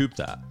never recoup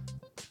that.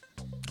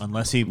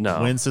 unless he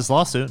wins this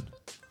lawsuit.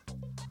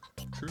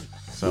 True.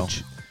 So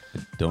Which, I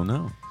don't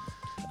know.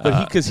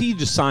 But because he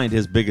just signed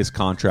his biggest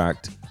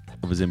contract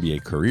of his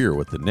NBA career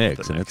with the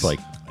Knicks, and it's like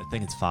I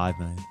think it's $5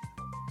 million.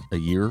 a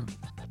year.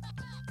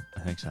 I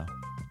think so.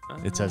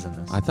 It says in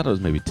this. I thought it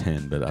was maybe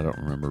 10, but I don't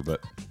remember.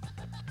 But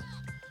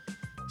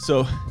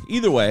so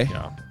either way,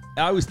 Yeah.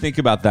 I always think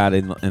about that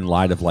in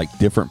light of like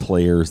different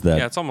players that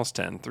Yeah, it's almost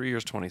 10. 3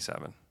 years,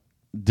 27.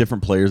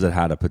 different players that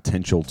had a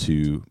potential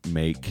to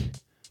make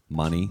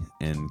money,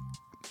 and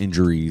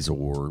injuries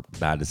or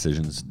bad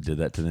decisions did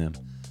that to them.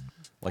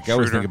 Like I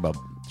always Schroeder. think about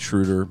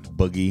Schroeder,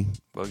 Boogie.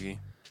 Boogie.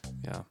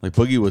 Yeah. Like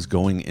Boogie was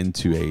going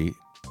into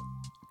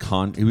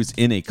he was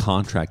in a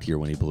contract year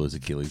when he blew his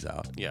Achilles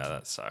out, Yeah,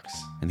 that sucks.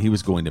 and he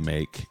was going to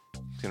make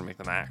He's going to make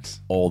the max.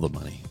 all the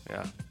money.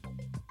 Yeah.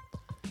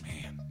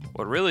 Man.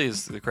 What really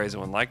is the crazy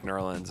one, like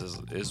Nerlens,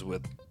 is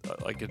with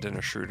like a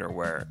Dennis Schroeder,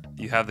 where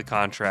you have the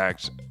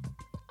contract,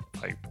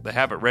 like they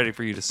have it ready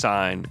for you to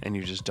sign, and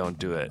you just don't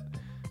do it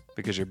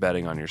because you're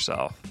betting on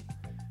yourself,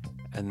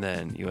 and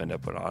then you end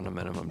up on a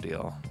minimum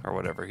deal or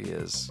whatever he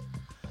is.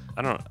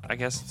 I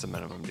guess it's a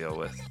minimum deal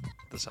with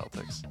the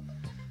Celtics.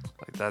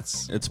 Like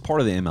It's part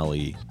of the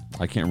MLE.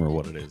 I can't remember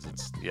what it is.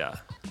 It's yeah,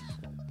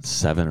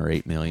 7 or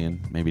 8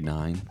 million, maybe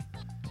 9.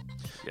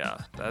 yeah.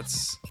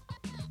 That's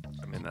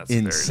Insane.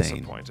 very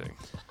disappointing.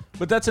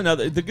 But that's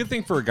the good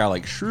thing for a guy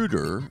like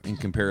Schroeder in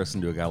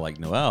comparison to a guy like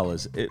Noel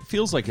is it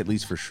feels like, at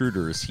least for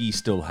Schroeder, is he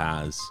still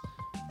has,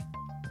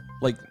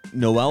 like,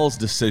 Noel's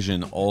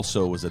decision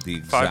also was at the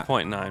exact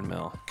 5.9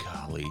 mil.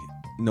 golly.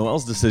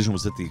 Noel's decision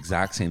was at the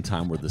exact same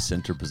time where the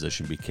center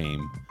position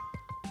became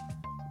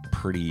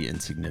pretty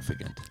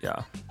insignificant.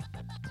 Yeah.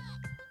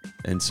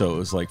 And so it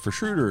was like, for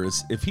Schroeder,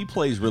 if he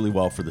plays really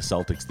well for the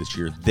Celtics this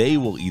year, they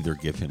will either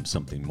give him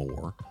something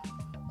more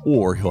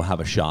or he'll have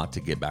a shot to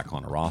get back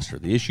on a roster.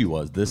 The issue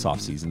was this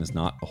offseason is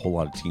not a whole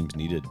lot of teams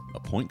needed a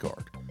point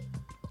guard.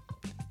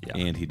 Yeah.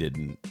 And he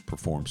didn't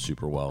perform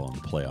super well in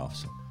the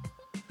playoffs.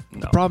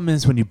 No. Problem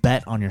is, when you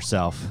bet on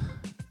yourself,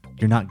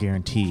 you're not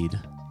guaranteed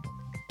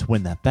to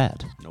win that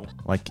bet. Nope.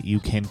 Like, you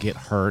can get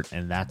hurt,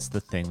 and that's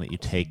the thing that you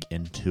take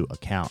into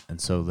account.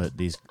 And so that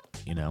these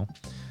you know,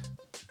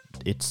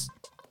 it's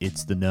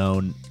the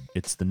known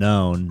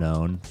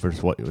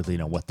first, what you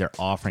know, what they're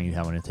offering you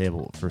have on the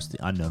table, first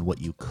the unknown,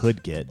 what you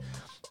could get.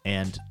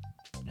 And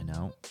you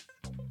know,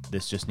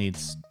 this just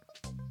needs,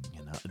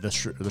 you know, the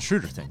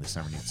Schroeder thing this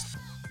summer needs,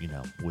 you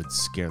know, would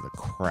scare the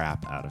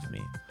crap out of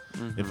me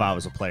if I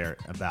was a player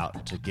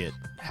about to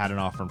had an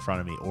offer in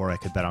front of me, or I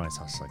could bet on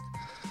myself. It's like,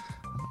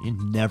 you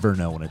never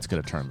know when it's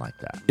going to turn like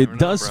that. It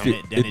does.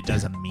 It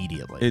does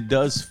immediately. It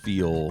does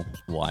feel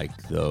like,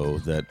 though,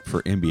 that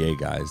for NBA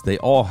guys, they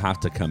all have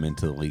to come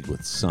into the league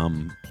with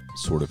some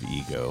sort of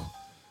ego,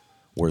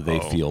 where they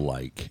feel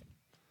like,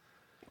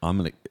 I'm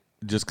gonna,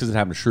 just because it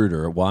happened to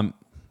Schroeder. Well,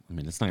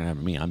 it's not gonna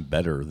happen to me. I'm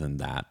better than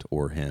that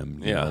or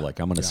him. You know, like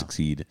I'm gonna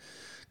succeed.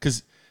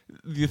 Because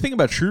the thing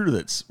about Schroeder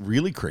that's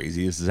really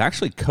crazy is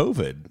actually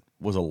COVID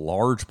was a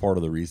large part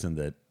of the reason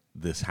that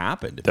this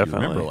happened. If you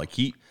remember, like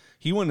he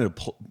went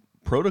into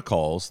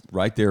protocols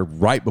right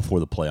before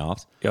the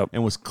playoffs,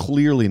 and was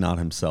clearly not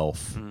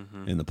himself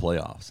in the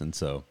playoffs. And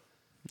so,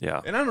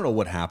 and I don't know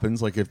what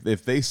happens. Like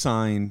if they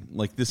sign,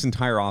 like this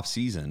entire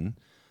offseason,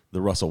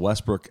 the Russell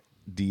Westbrook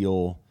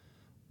deal,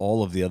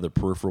 all of the other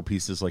peripheral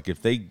pieces, like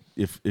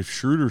if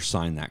Schroeder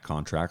signed that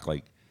contract,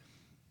 like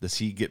does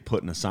he get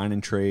put in a sign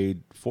and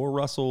trade for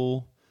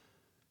Russell?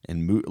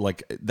 And move,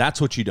 like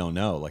that's what you don't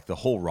know. Like the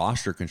whole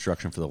roster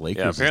construction for the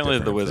Lakers. Yeah, apparently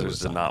the Wizards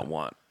did not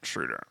want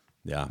Schroeder.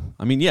 Yeah,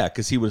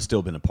 because he would have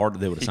still been a part of.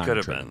 They would have signed. He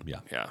could have been.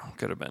 Yeah,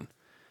 could have been.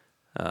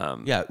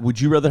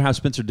 Would you rather have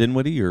Spencer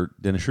Dinwiddie or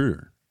Dennis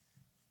Schroeder?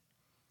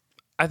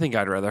 I think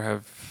I'd rather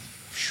have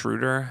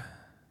Schroeder,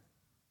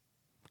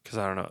 because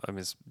I don't know.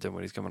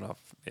 Dinwiddie's coming off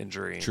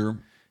injury, sure,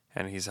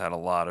 and he's had a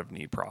lot of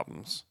knee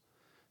problems.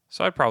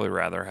 So I'd probably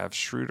rather have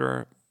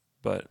Schroeder,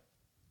 but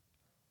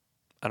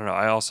I don't know.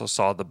 I also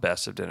saw the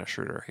best of Dennis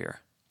Schroeder here.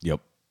 Yep.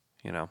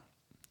 You know,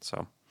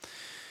 so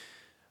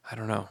I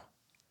don't know.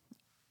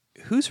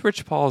 Who's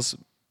Rich Paul's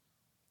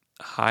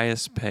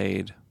highest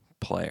paid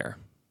player?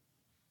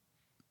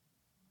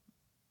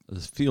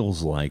 This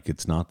feels like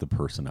it's not the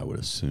person I would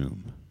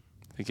assume.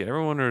 Okay,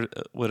 everyone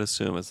would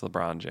assume it's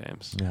LeBron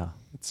James. Yeah.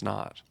 It's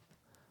not.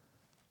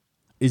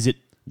 Is it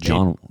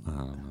John? I don't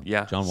know.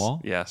 Yeah. John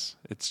Wall? Yes,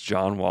 it's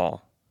John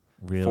Wall.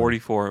 Really?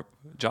 44.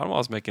 John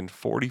Wall's making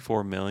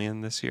 $44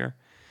 million this year.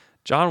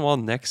 John Wall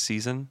next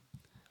season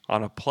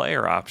on a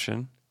player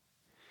option.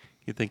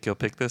 You think he'll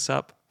pick this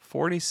up?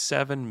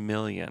 $47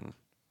 million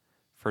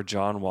for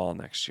John Wall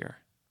next year.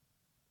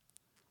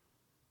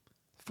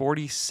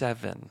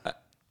 47.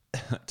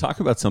 Talk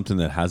about something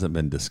that hasn't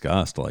been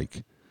discussed,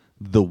 like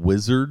the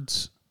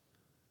Wizards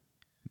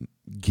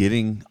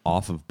getting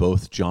off of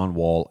both John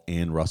Wall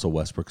and Russell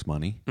Westbrook's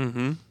money.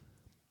 Mm-hmm.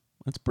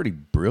 That's pretty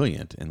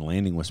brilliant. And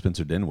landing with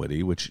Spencer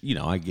Dinwiddie, which, you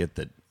know, I get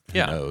that who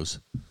knows.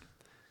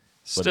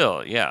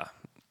 Still, yeah.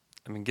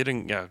 I mean,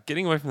 getting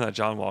away from that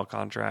John Wall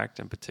contract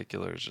in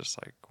particular is just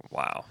like,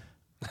 wow.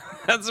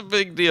 That's a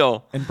big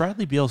deal. And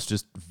Bradley Beal's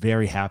just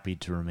very happy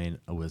to remain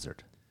a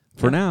Wizard.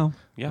 For now.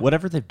 Yeah.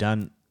 Whatever they've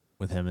done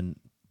with him, and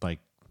like,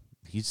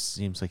 he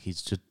seems like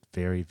he's just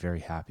very,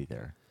 very happy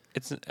there.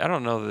 I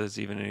don't know that there's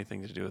even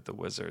anything to do with the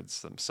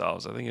Wizards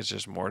themselves. I think it's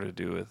just more to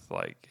do with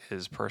like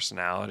his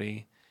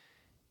personality.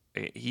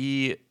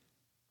 The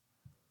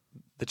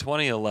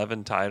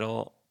 2011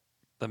 title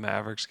the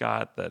Mavericks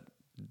got that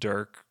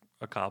Dirk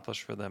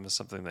accomplished for them is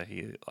something that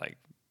he like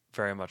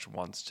very much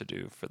wants to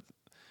do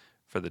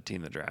for the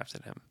team that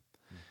drafted him.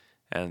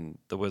 And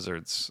the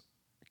Wizards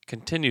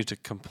continue to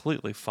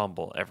completely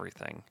fumble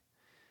everything.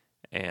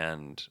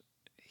 And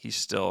he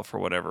still, for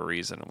whatever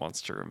reason,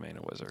 wants to remain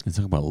a Wizard. He's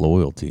talking about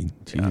loyalty.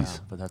 Jeez. Yeah,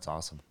 but that's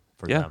awesome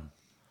for them.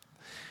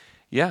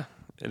 Yeah,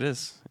 it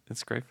is.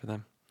 It's great for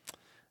them.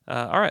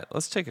 All right,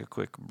 let's take a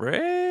quick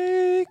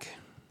break.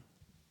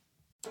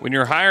 When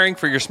you're hiring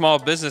for your small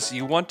business,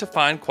 you want to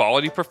find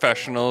quality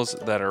professionals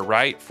that are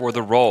right for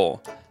the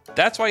role.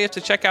 That's why you have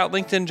to check out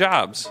LinkedIn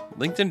Jobs.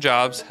 LinkedIn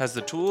Jobs has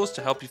the tools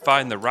to help you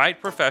find the right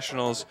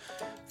professionals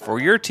for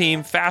your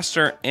team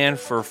faster and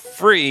for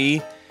free.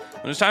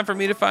 When it was time for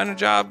me to find a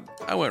job,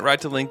 I went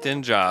right to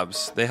LinkedIn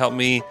Jobs. They helped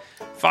me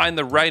find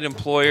the right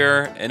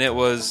employer, and it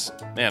was,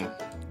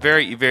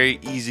 very, very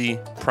easy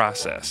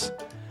process.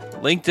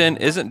 LinkedIn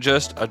isn't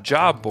just a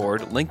job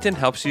board. LinkedIn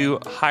helps you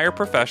hire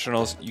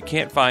professionals you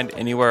can't find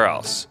anywhere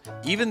else.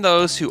 Even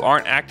those who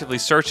aren't actively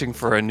searching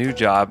for a new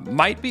job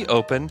might be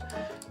open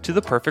to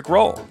the perfect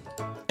role.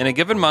 In a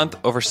given month,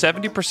 over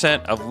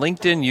 70% of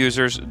LinkedIn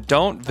users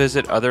don't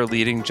visit other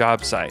leading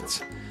job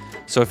sites.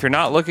 So if you're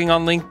not looking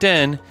on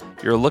LinkedIn,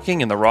 you're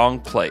looking in the wrong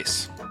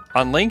place.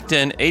 On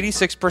LinkedIn,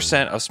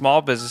 86% of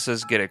small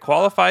businesses get a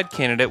qualified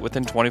candidate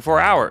within 24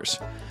 hours.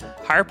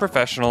 Hire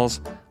professionals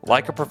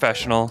like a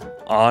professional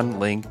on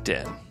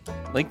LinkedIn.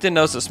 LinkedIn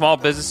knows that small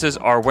businesses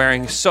are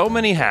wearing so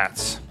many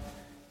hats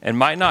and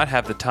might not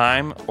have the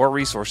time or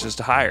resources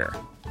to hire.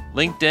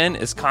 LinkedIn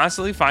is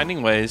constantly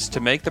finding ways to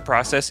make the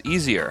process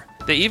easier.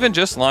 They even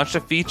just launched a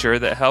feature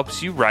that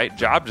helps you write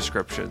job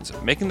descriptions,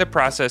 making the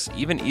process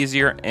even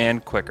easier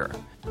and quicker.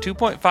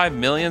 2.5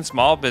 million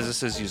small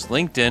businesses use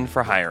LinkedIn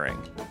for hiring.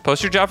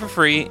 Post your job for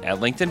free at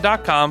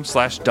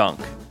linkedin.com/dunk.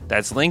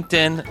 That's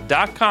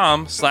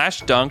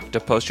linkedin.com/dunk to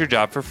post your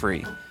job for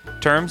free.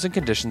 Terms and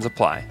conditions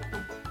apply.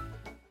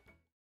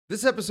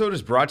 This episode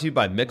is brought to you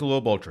by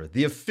Michelob Ultra,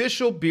 the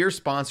official beer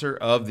sponsor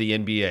of the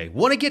NBA.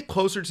 Want to get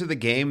closer to the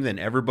game than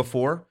ever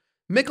before?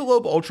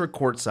 Michelob Ultra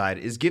Courtside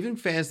is giving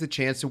fans the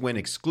chance to win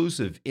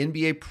exclusive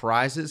NBA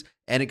prizes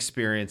and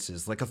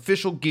experiences like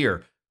official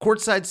gear,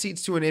 courtside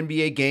seats to an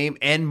NBA game,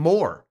 and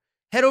more.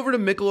 Head over to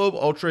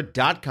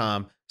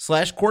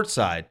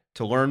MichelobUltra.com/courtside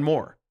to learn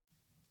more.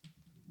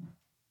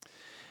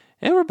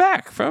 And we're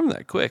back from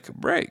that quick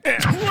break.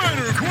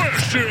 Twitter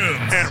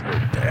questions. And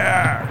we're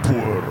back.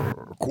 Twitter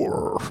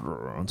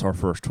questions. It's our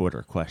first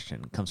Twitter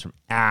question. It comes from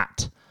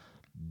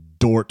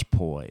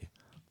 @Dortpoi,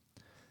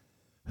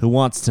 who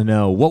wants to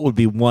know, what would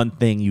be one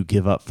thing you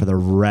give up for the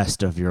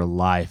rest of your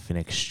life in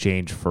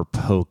exchange for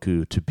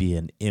Poku to be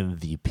an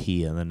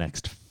MVP in the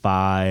next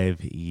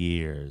 5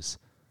 years?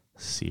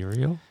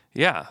 Cereal?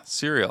 Yeah,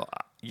 cereal.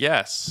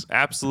 Yes,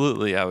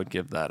 absolutely. I would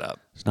give that up.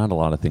 There's not a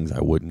lot of things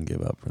I wouldn't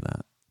give up for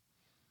that.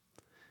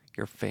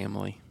 Your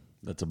family.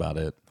 That's about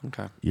it.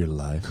 Okay. Your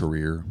life.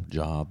 Career,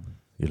 job.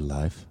 Your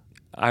life.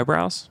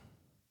 Eyebrows?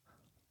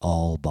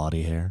 All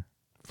body hair.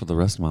 For the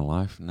rest of my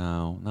life?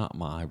 No, not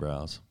my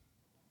eyebrows.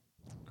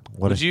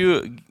 What if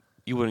you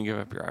wouldn't give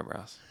up your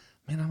eyebrows?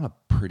 Man, I don't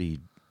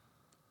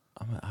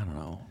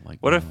know. Like,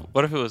 What if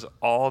it was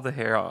all the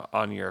hair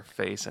on your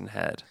face and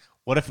head?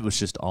 What if it was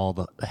just all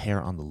the hair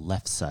on the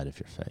left side of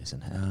your face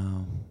and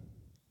head?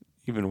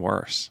 Even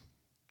worse.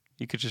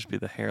 You could just be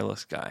the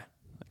hairless guy.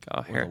 Like,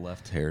 oh, the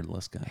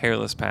left-haired-less guy.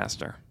 Hairless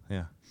pastor.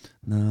 Yeah.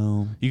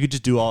 No. You could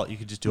just do all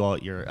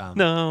your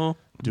No.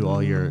 I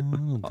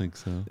don't think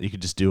so. You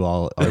could just do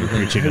all your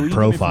preaching and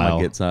profile.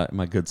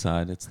 My good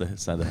side. It's the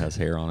side that has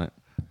hair on it.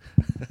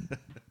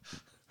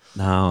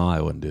 No,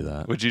 I wouldn't do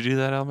that. Would you do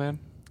that, L-Man?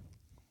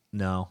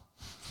 No.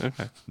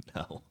 Okay.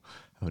 No.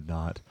 I would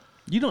not.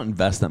 You don't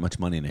invest that much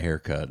money in a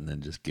haircut and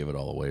then just give it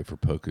all away for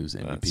Poku's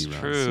MVP That's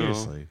round. true.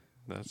 Seriously.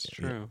 That's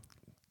true.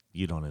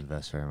 You don't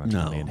invest very much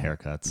money in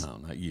haircuts. No,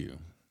 not you.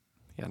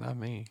 Yeah, not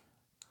me.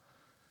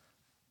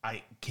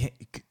 I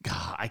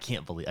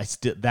can't believe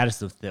that is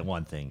the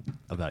one thing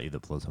about you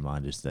that blows my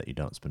mind, is that you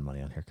don't spend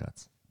money on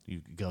haircuts.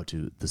 You go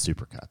to the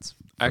Supercuts.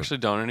 I actually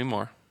don't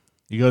anymore.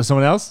 You go to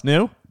someone else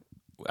new?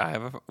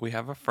 We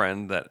have a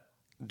friend that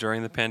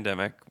during the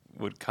pandemic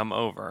would come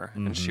over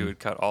and she would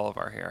cut all of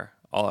our hair,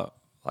 all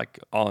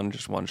in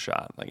just one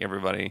shot. Like,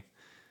 everybody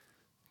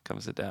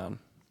comes it down.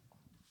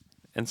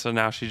 And so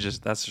now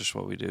that's just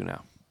what we do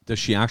now. Does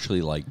she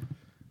actually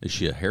is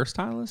she a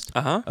hairstylist?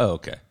 Uh-huh. Oh,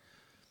 okay.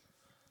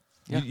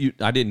 Yeah.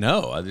 I didn't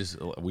know.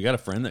 We got a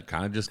friend that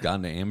kind of just got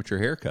into amateur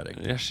hair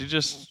cutting. Yeah, she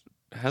just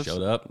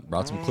Showed up,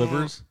 brought some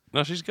clippers.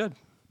 No, she's good.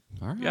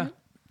 All right. Yeah.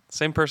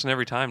 Same person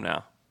every time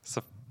now. It's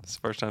the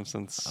first time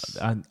since It's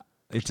time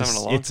in a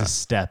long a time.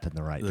 step in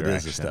the right direction. It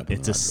is a step in the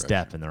It's a right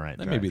step direction. in the right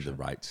That direction. may be the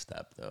right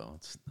step, though.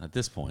 It's, at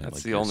this point, That's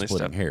like, the you're only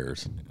splitting step.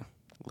 hairs.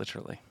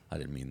 literally. I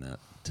didn't mean that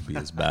to be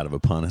as bad of a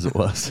pun as it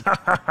was.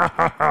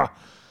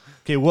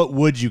 Okay, what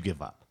would you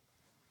give up?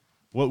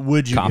 What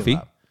would you Coffee? give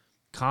up?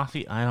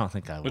 Coffee? I don't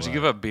think I would. Would you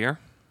give up beer?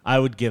 I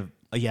would give.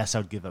 Yes, I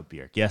would give up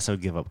beer. Yes, I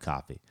would give up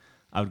coffee.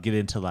 I would get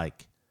into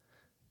like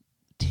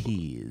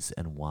teas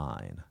and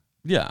wine.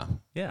 Yeah.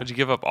 Yeah. Would you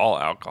give up all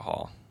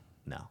alcohol?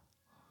 No.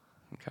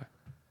 Okay.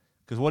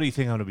 Because what do you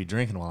think I'm going to be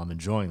drinking while I'm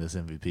enjoying this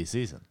MVP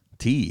season?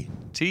 Tea.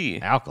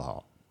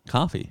 Alcohol.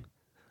 Coffee.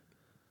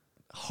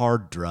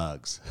 Hard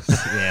drugs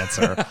is the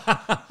answer.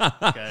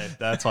 Okay,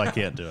 that's why I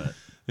can't do it.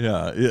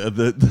 Yeah.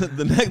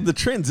 The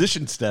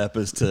transition step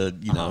is to,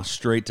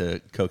 straight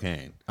to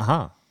cocaine.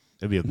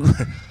 It'd be a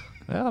great,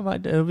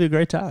 it'll be a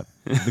great time.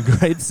 It'd be a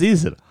great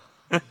season.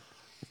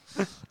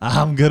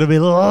 I'm gonna be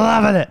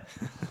loving it.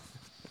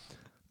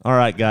 All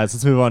right, guys,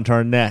 let's move on to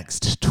our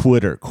next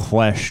Twitter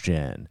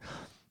question.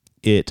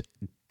 It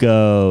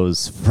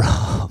goes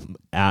from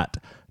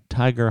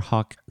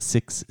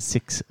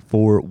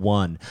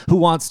 @TigerHawk6641, who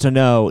wants to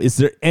know, is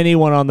there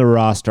anyone on the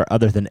roster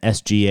other than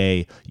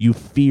SGA you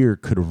fear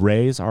could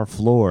raise our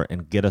floor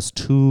and get us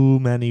too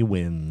many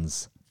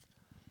wins?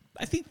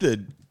 I think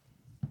the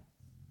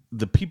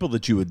people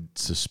that you would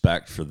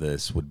suspect for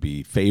this would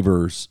be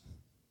Favors.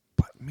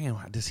 But, man,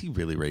 does he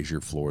really raise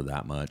your floor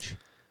that much?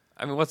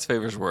 I mean, what's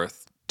Favors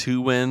worth? 2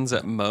 wins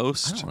at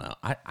most? I don't know.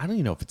 I don't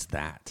even know if it's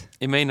that.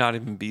 It may not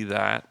even be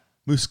that.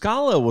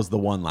 Muscala was the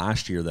one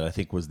last year that I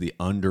think was the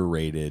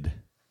underrated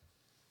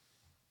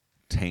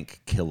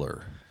tank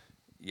killer.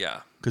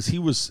 Yeah. Because he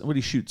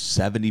shoot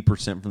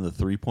 70% from the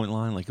 3-point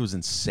line? Like, it was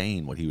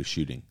insane what he was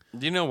shooting.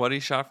 Do you know what he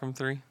shot from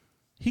 3?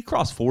 He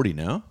crossed 40,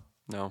 no?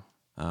 No.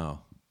 Oh.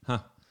 Huh.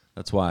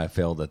 That's why I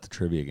failed at the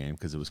trivia game,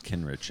 because it was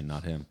Kenrich and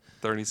not him.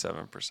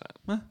 37%.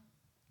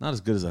 Not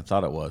as good as I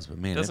thought it was, but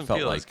man, Doesn't it felt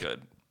feel like as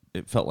good.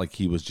 It felt like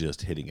he was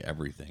just hitting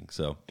everything.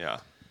 So Yeah.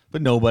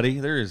 But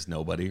there is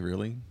nobody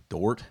really.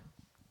 Dort.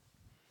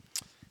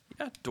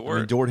 Yeah, I Dort.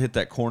 mean, Dort hit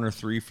that corner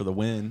 3 for the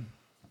win.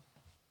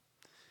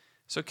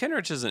 So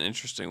Kenrich is an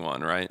interesting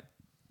one, right?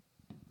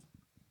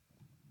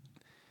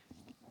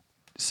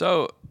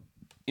 So,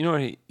 you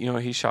know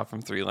what he shot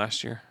from 3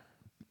 last year?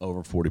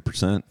 Over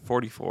 40%.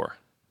 44.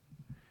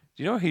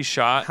 Do you know he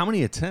shot? How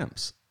many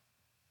attempts?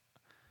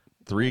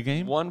 3 a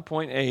game?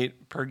 1.8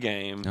 per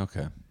game.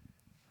 Okay.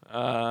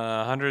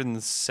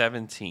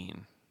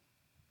 117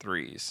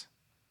 threes.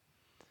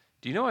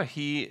 Do you know what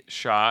he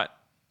shot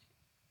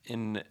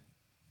in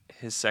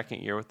his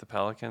second year with the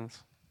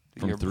Pelicans? The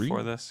From year three?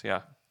 before this?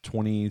 Yeah.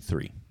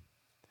 23.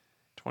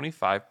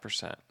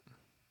 25%.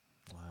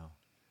 Wow.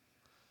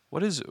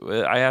 What is?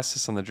 I asked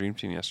this on the Dream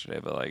Team yesterday,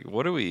 but like,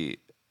 what do we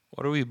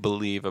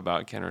believe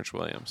about Kenrich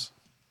Williams?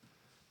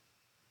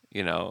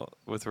 You know,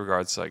 with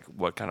regards to like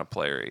what kind of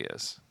player he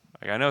is.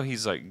 Like, I know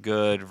he's like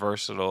good,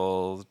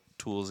 versatile,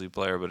 toolsy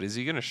player, but is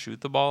he going to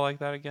shoot the ball like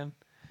that again?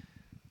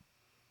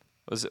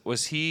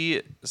 Was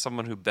he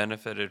someone who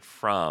benefited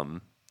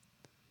from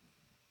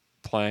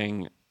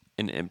playing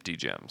in empty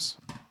gyms?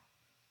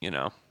 You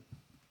know.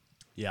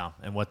 Yeah,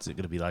 and what's it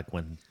going to be like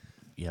when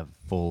you have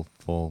full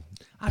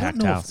I don't packed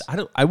know. house?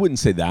 I wouldn't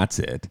say that's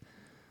it.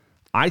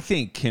 I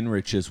think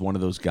Kenrich is one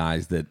of those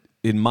guys that,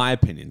 in my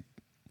opinion,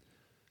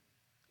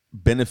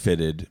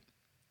 benefited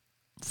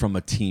from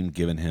a team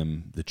giving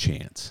him the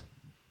chance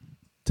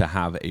to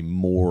have a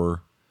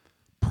more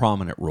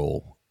prominent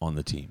role on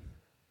the team.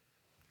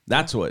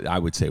 That's what I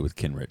would say with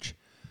Kenrich.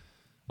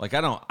 Like,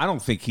 I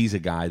don't think he's a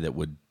guy that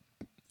would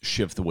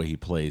shift the way he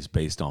plays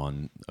based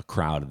on a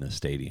crowd in the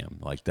stadium.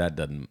 Like, I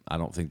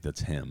don't think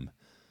that's him.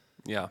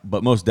 Yeah.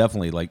 But most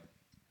definitely, like,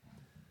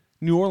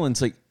 New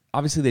Orleans, like,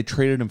 obviously they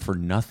traded him for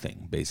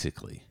nothing,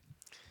 basically.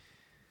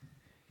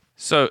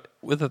 So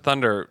with the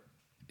Thunder,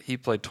 he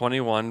played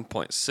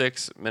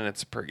 21.6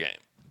 minutes per game.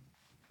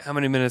 How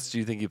many minutes do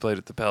you think he played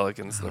at the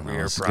Pelicans the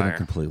year It's going to prior?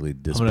 completely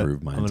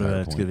disprove my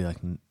entire It's point. going to be like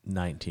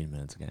 19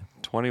 minutes a game.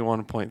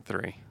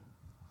 21.3.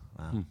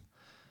 Wow.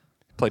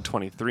 Played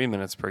 23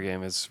 minutes per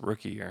game his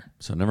rookie year.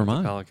 So never The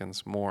mind.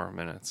 Pelicans more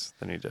minutes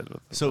than he did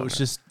with the So Thunder. it's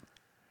just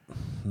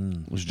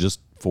It was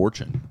just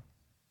fortune.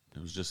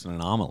 It was just an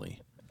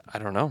anomaly. I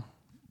don't know.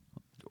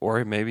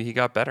 Or maybe he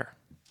got better.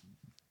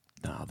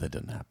 No, that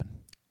didn't happen.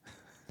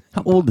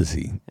 How old is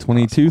he?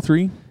 22,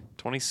 3?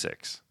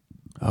 26.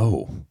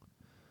 Oh.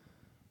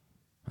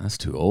 That's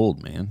too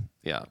old, man.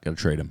 Yeah. Got to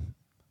trade him.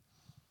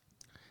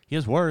 he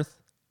has worth.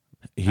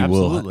 He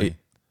Absolutely.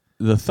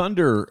 will. The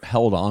Thunder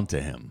held on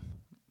to him.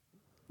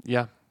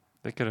 Yeah.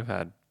 They could have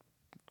had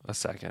a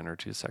second or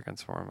 2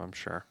 seconds for him, I'm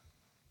sure.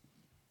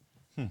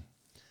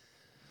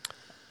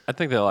 I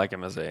think they like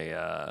him as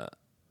a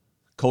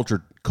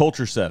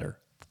Culture setter.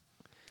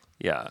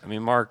 yeah. I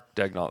mean, Mark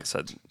Daignault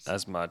said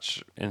as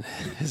much in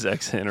his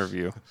exit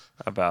interview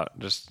about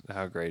just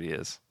how great he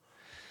is.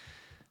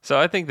 So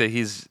I think that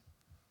he's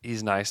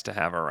nice to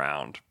have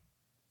around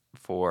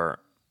for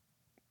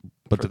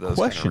But for the those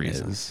kind of question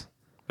reasons. is,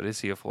 But is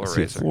he a floor is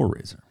he a raiser? floor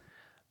raiser?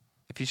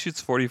 If he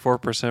shoots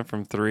 44%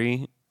 from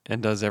 3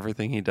 and does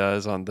everything he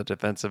does on the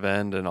defensive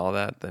end and all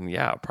that, then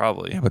yeah,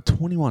 probably. Yeah, but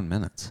 21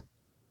 minutes,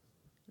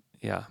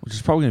 Yeah. which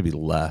is probably going to be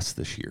less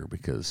this year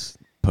because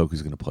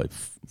Poku's going to play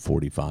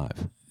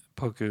 45.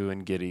 Poku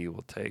and Giddey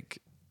will take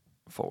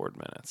forward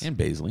minutes. And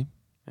Baisley.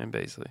 And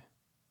Baisley.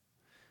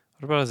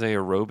 What about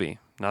Isaiah Roby?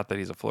 Not that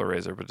he's a floor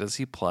raiser, but does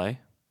he play?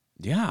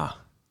 Yeah.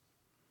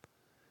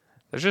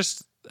 There's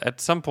just at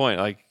some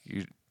point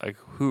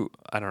who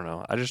I don't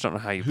know. I just don't know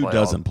how you Who play.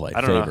 doesn't play?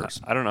 I don't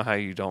Favors. know. I don't know how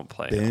you don't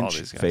play all Bench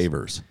these guys.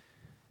 Favors.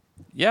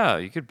 Yeah,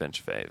 you could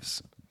bench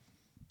Faves.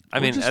 I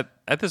Or mean, just-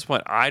 at this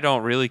point, I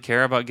don't really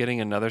care about getting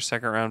another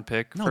second round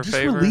pick No, for just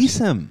Favors. release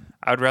him.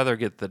 I'd rather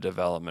get the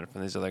development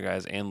from these other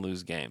guys and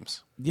lose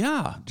games.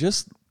 Yeah,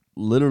 just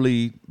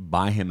literally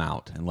buy him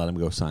out and let him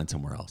go sign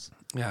somewhere else.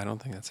 Yeah, I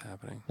don't think that's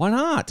happening. Why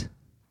not?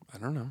 I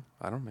don't know.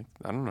 I don't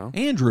know.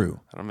 Andrew.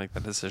 I don't make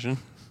that decision.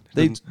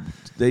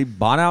 They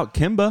bought out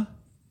Kimba.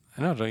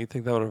 I know. Don't you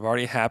think that would have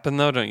already happened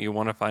though? Don't you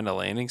want to find a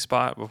landing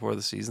spot before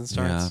the season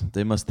starts? Yeah,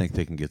 they must think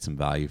they can get some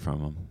value from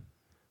him.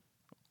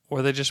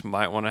 Or they just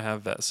might want to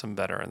have some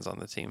veterans on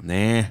the team.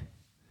 Nah.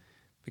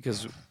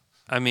 Because,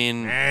 I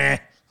mean,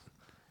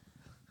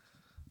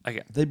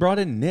 They brought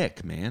in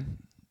Nick, man.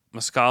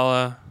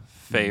 Muscala,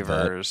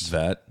 Favors.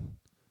 Vet.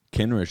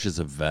 Kenrich is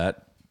a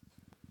vet.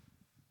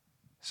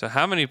 So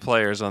how many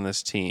players on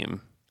this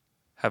team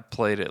have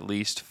played at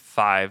least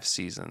 5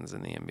 seasons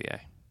in the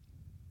NBA?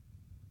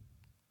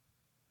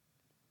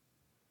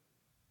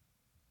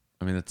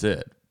 I mean, that's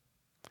it.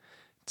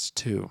 It's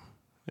 2.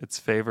 It's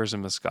Favors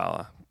and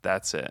Muscala.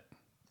 That's it.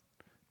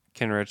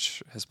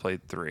 Kenrich has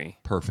played 3,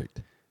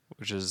 Perfect.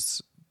 which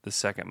is the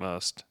second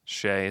most.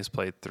 Shea has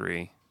played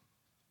 3.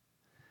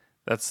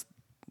 That's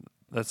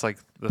like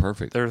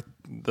Perfect.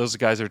 Those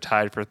guys are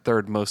tied for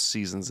 3rd most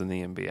seasons in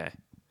the NBA.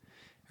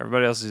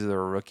 Everybody else is either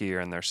a rookie or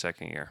in their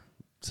 2nd year,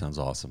 Sounds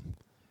awesome.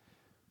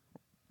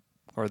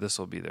 or this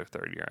will be their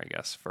 3rd year, I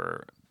guess.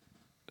 For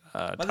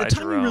By the Ty time you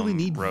Jerome, really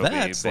need Roby,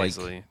 vets, like-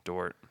 Baisley,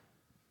 Dort.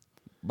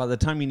 By the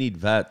time you need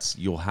vets,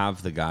 you'll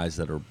have the guys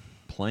that are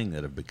playing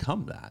that have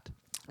become that.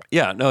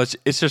 Yeah, no,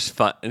 it's just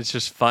fun. It's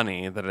just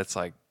funny that it's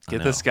like get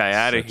know. this guy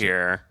out of Such a-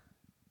 here,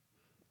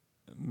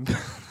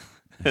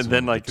 It's and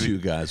then one of like the 2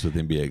 guys with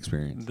NBA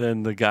experience.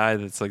 then the guy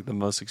that's like the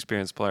most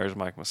experienced player is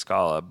Mike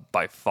Muscala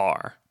by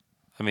far.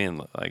 I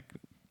mean, like,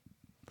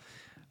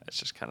 it's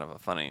just kind of a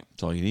funny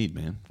That's all you need,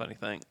 man.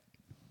 thing.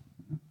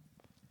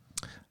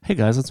 Hey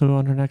guys, let's move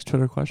on to our next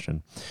Twitter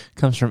question.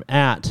 Comes from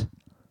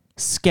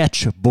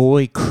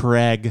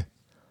 @SketchBoyCraig,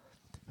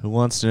 who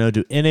wants to know,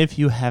 do any of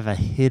you have a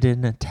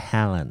hidden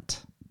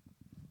talent?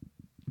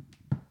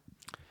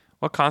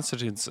 What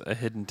constitutes a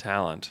hidden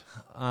talent?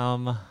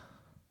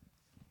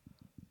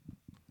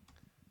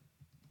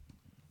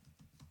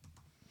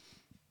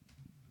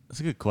 That's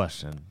a good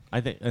question.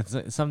 I think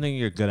it's something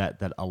you're good at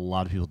that a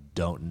lot of people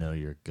don't know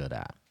you're good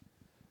at.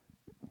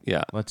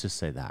 Yeah. Let's just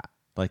say that.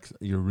 Like,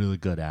 you're really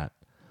good at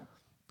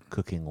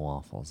cooking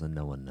waffles and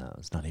no one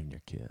knows, not even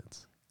your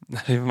kids.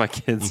 Not even my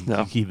kids You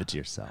know. keep it to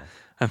yourself.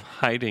 I'm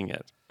hiding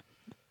it.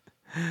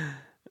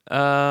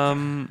 I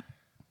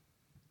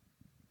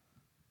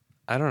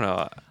don't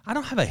know. I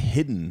don't have a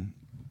hidden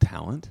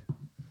talent.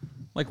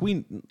 Like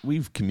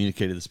we've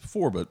communicated this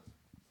before, but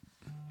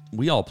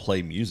we all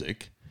play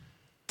music,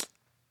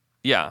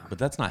 Yeah. but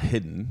that's not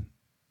hidden.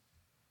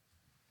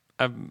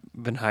 I've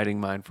been hiding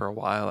mine for a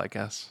while, I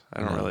guess. I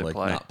don't really like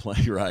play. Not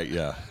play, right?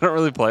 Yeah. I don't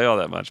really play all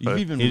that much, but You've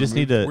even You just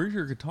need to- Where's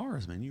your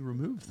guitars, man? You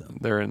removed them.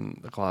 they're in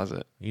the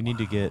closet. You need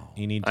to get.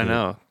 You need. To, I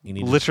know. You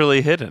need to-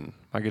 Literally hidden.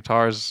 My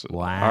guitars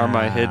are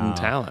my hidden Wow.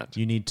 talent.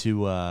 You need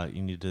to.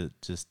 You need to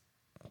just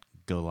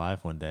go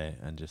live one day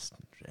and just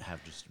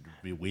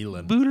be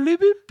wheeling.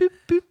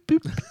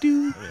 That'd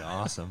be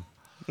awesome.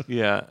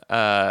 Yeah.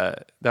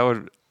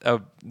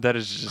 That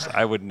is just,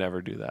 I would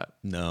never do that.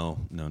 No.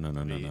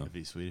 It'd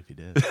be sweet if you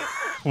did.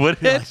 Would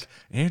it? Like,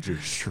 Andrew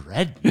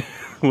shred.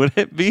 Would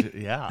it be?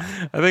 Yeah.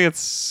 I think it's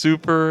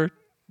super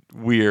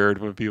weird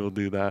when people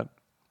do that.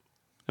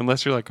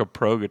 Unless you're like a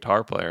pro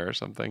guitar player or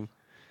something,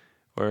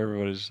 where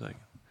everybody's just like,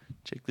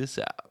 check this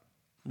out.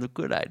 Look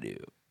what I do.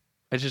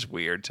 It's just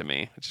weird to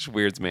me. It just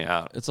weirds me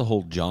out. It's a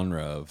whole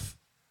genre of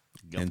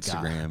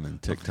Instagram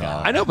and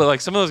TikTok. I know, but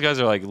like some of those guys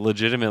are like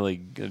legitimately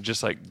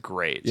just like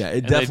great. Yeah, it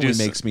And they definitely do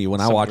makes me,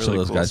 when I some watch really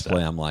those cool guys stuff.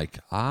 play, I'm like,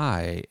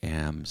 I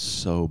am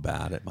so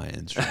bad at my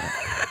instrument.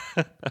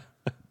 I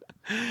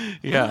don't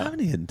Yeah. have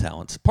any hidden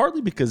talents.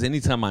 Partly because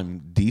anytime I'm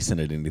decent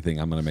at anything,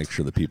 I'm going to make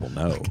sure that people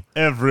know.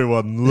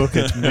 Everyone, look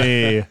at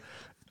me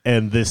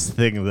and this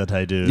thing that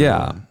I do.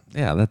 Yeah,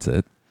 that's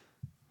it.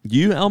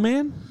 You,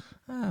 L-Man?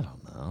 I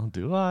don't know.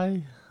 Do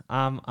I?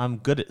 I'm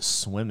good at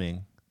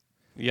swimming,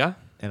 Yeah,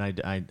 and I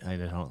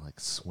don't like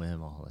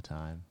swim all the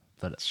time.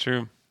 But it's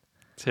true.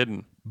 It's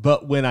hidden.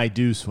 when I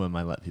do swim,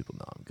 I let people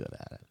know I'm good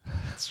at it.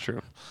 It's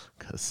true.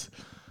 Because,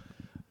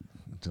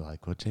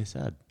 like what Jay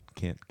said,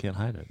 can't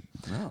hide it.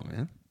 No,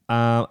 man.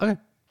 Okay.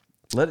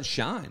 Let it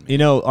shine, man. You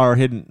know, our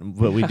hidden,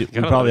 what we do, we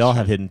Gotta probably let it all shine.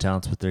 have hidden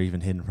talents, but they're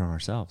even hidden from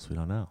ourselves. We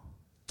don't know.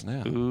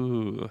 Yeah.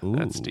 Ooh,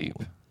 that's deep.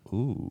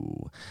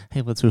 Ooh.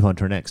 Hey, let's move on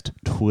to our next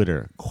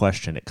Twitter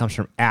question. It comes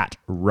from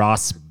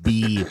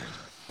 @RossB,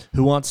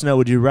 who wants to know,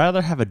 would you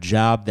rather have a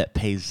job that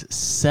pays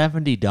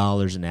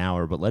 $70 an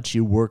hour but lets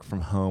you work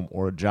from home,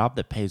 or a job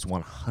that pays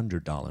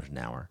 $100 an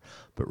hour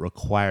but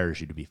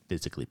requires you to be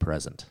physically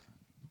present?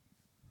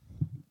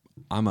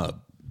 I'm a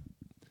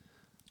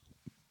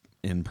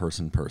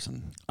in-person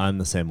person, I'm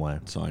the same way.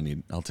 so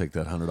I'll take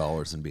that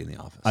 $100 and be in the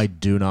office. I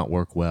do not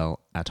work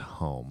well at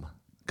home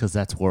because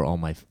that's where all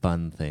my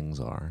fun things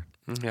are.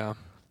 Yeah,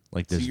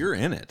 Like so there's you're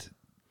in it.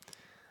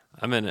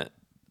 I'm in it.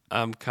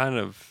 I'm kind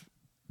of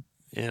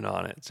in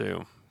on it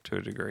too, to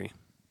a degree.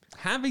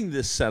 Having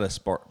this set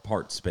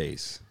apart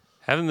space.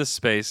 Having this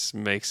space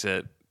makes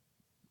it.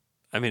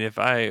 I mean, if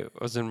I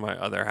was in my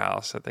other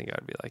house, I think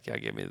I'd be like, "Yeah,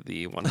 give me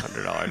the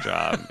 $100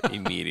 job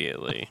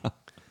immediately."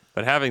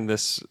 But having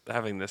this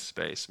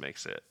space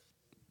makes it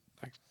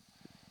like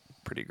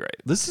pretty great.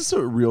 This is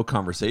a real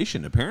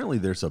conversation. Apparently,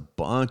 there's a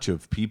bunch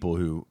of people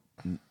who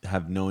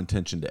have no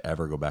intention to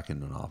ever go back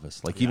into an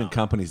office. Like even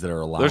companies that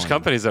are allowing. There's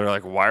companies that are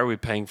like, "Why are we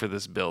paying for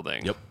this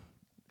building?" Yep.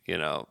 You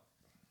know,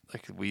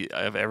 like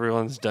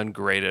everyone's done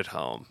great at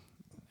home.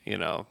 You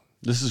know,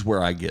 This is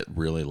where I get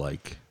really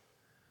like.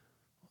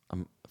 I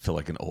feel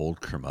like an old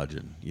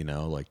curmudgeon. You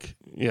know, like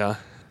yeah,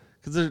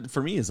 because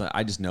for me, is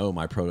I just know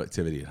my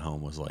productivity at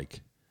home was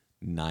like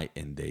night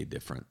and day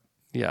different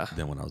yeah,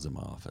 than when I was in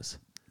my office.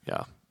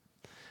 yeah.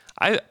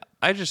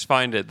 I just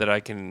find it that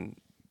I can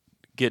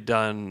get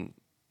done,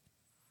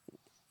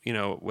 you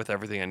know, with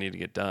everything I need to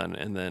get done,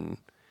 and then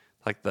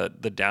like the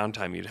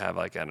downtime you'd have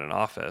like at an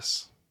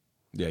office.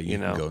 Yeah, you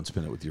can know, go and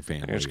spend it with your I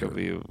family. can just go or-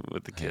 be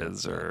with the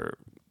kids, or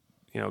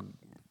you know,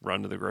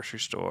 run to the grocery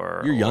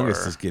store. Your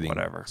youngest or is getting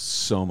whatever.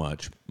 so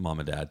much mom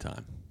and dad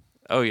time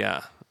Oh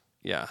yeah,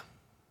 yeah,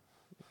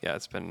 yeah.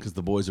 It's been because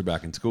the boys are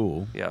back in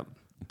school. yep.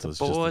 So The it's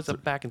just boys the are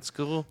back in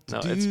school. No,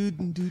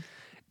 dude.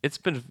 it's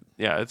been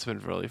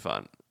really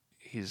fun.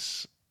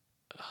 He's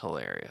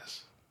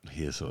hilarious.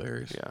 He is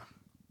hilarious. Yeah.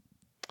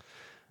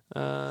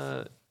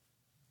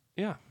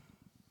 Yeah.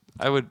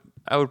 I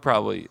would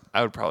probably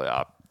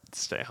opt to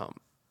stay home,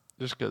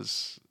 just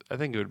because I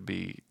think it would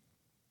be.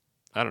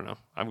 I don't know.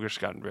 I've just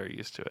gotten very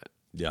used to it,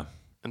 Yeah.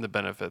 and the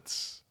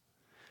benefits,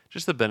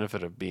 just the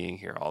benefit of being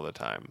here all the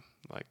time,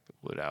 like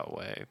would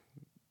outweigh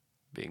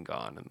being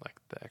gone and like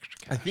the extra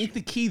cash. I think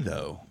the key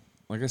though,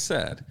 like I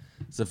said,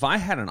 is if I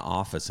had an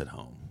office at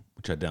home,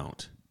 which I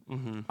don't,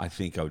 I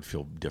think I would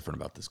feel different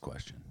about this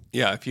question.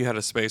 Yeah, if you had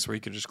a space where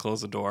you could just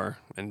close the door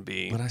and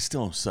be. But I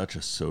still am such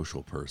a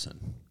social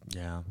person.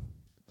 Yeah.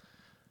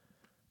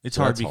 It's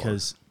So hard that's hard.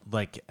 because,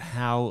 like,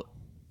 how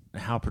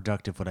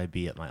productive would I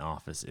be at my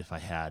office if I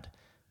had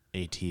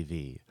a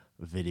TV,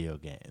 video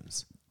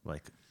games?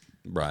 Like,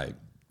 Right.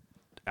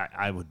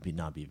 I would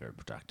not be very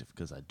productive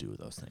because I do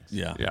those things.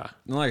 Yeah. Yeah.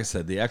 And like I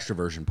said, the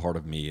extroversion part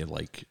of me,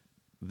 like,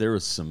 there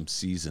was some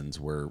seasons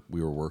where we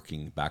were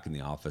working back in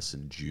the office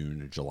in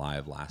June or July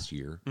of last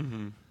year.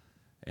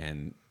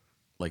 And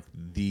like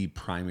the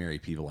primary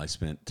people I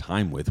spent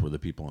time with were the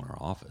people in our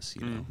office,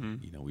 you know.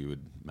 You know, we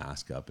would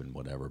mask up and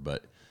whatever,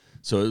 but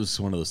so it was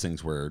one of those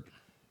things where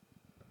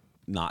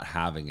not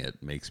having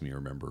it makes me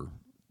remember,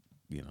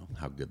 you know,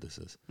 how good this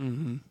is.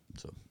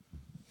 So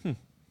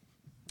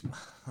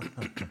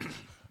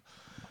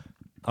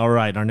All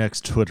right, our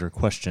next Twitter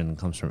question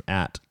comes from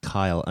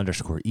 @Kyle_E_Clark,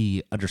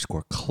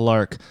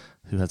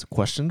 who has a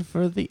question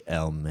for the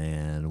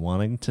L-Man,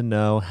 wanting to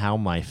know how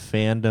my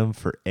fandom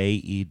for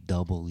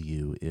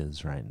AEW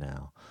is right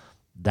now.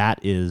 That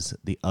is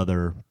the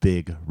other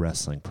big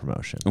wrestling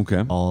promotion.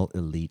 Okay. All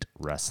Elite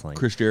Wrestling.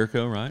 Chris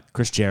Jericho, right?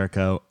 Chris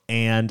Jericho,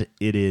 and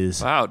it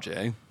is Wow,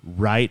 Jay.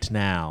 right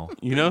now.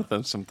 You know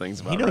some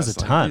things about He knows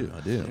wrestling. a ton.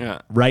 I do. Yeah.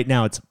 Right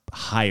now, it's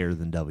higher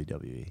than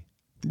WWE.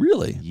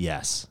 Really?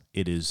 Yes,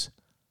 it is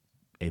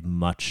a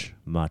much,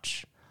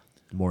 much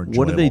more enjoyable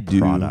What do they do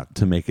product.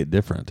 to make it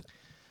different?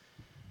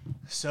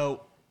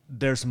 So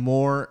there's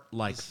more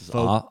like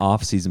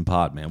Off-season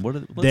pod, man. What?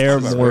 they're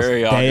It's more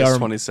very they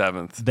August are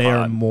 27th. they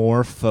are pod.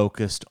 more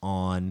focused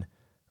on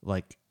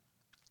like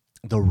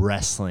the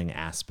wrestling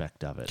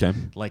aspect of it. Okay.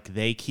 Like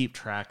they keep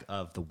track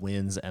of the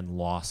wins and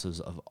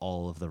losses of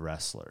all of the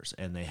wrestlers,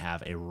 and they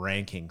have a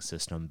ranking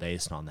system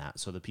based on that.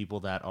 So the people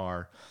that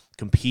are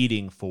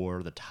competing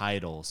for the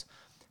titles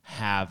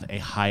have a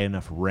high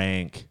enough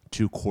rank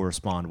to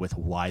correspond with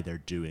why they're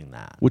doing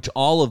that. Which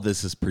all of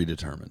this is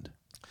predetermined.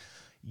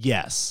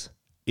 Yes,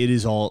 it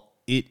is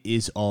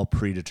all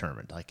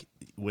predetermined. Like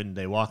when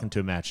they walk into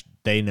a match,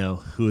 they know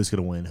who is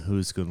going to win,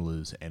 who's going to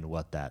lose, and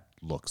what that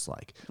looks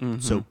like.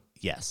 So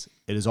yes,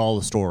 it is all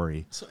the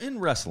story. So in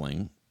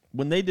wrestling,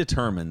 when they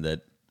determine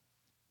that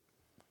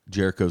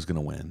Jericho's going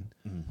to win,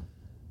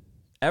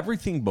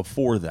 everything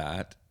before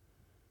that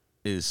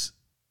is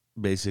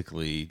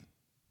basically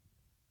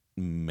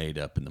made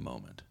up in the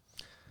moment.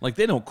 Like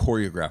they don't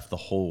choreograph the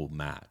whole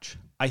match.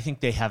 I think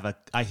they have a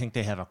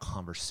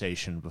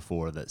conversation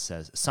before that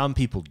says some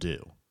people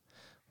do.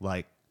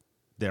 Like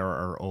there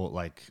are old,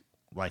 like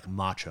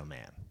Macho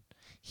Man.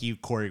 He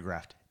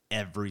choreographed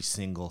every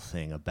single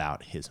thing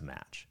about his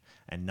match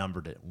and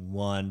numbered it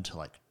 1 to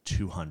like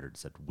 200.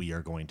 Said we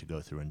are going to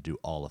go through and do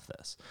all of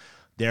this.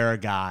 There are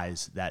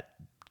guys that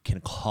can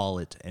call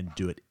it and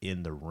do it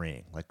in the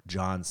ring. Like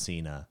John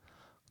Cena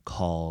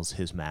calls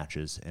his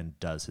matches and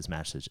does his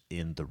matches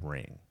in the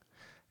ring.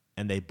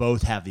 And they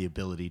both have the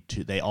ability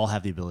to, they all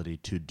have the ability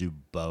to do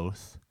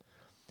both.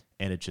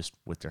 And it just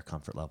with their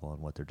comfort level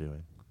and what they're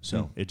doing.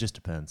 So it just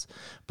depends.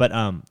 But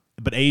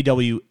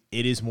AEW,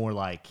 it is more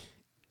like,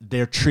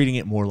 they're treating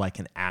it more like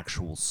an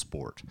actual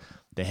sport.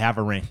 They have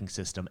a ranking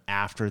system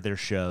after their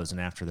shows and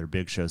after their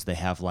big shows. They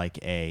have like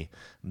a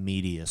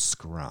media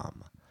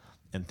scrum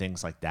and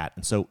things like that.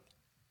 And so,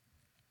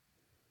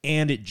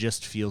 and it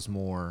just feels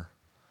more,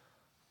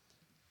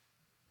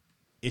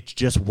 it's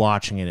just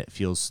watching it, it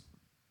feels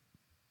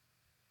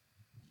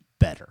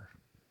better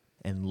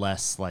and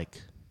less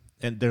like,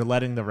 and they're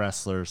letting the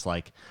wrestlers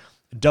like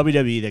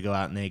WWE, they go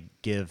out and they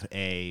give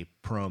a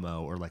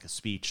promo or like a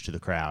speech to the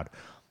crowd.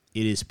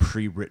 It is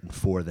pre-written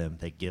for them.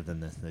 They give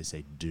them this and they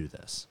say, do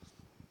this.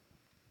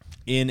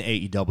 In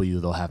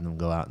AEW, they'll have them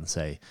go out and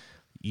say,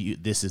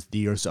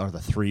 these are the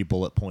 3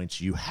 bullet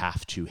points you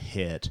have to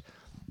hit.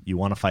 You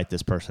want to fight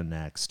this person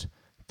next,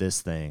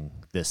 this thing,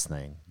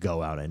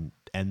 go out and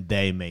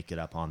they make it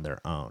up on their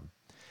own.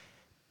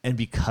 And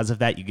because of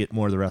that, you get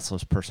more of the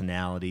wrestlers'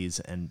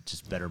 personalities and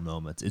just better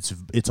moments.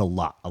 It's a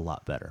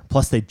lot better.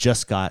 Plus, they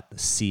just got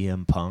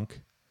CM Punk,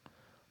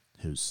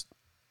 who's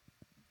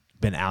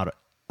been out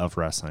of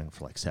wrestling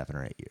for like 7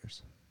 or 8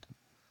 years,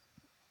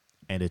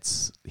 and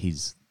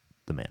he's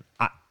the man.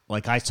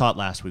 I saw it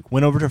last week.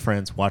 Went over to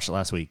friends, watched it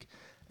last week,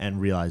 and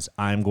realized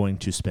I'm going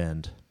to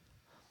spend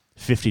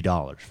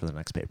 $50 for the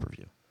next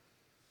pay-per-view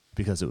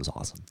because it was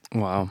awesome.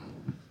 Wow.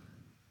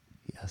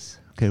 Yes.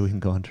 Okay, we can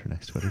go on to our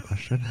next Twitter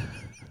question.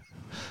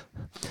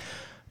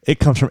 It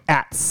comes from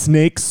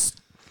 @snake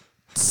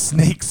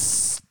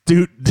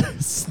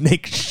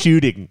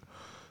shooting.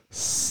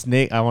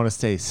 Snake. I want to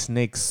say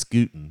snake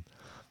scooting.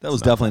 That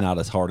was definitely not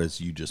as hard as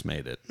you just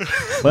made it.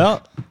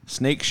 Well,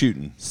 Snake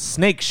shooting.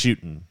 snake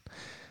shooting.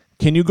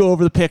 Can you go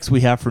over the picks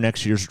we have for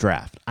next year's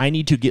draft? I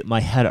need to get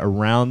my head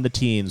around the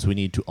teams we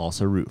need to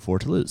also root for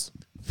to lose.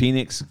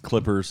 Phoenix,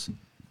 Clippers,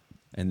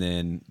 and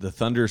then the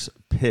Thunder's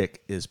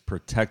pick is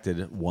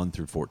protected 1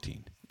 through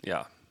 14.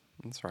 Yeah,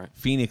 that's right.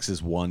 Phoenix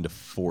is 1 to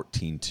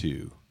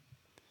 14-2.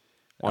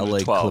 1 to LA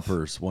 12.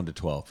 Clippers 1 to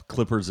 12.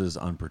 Clippers is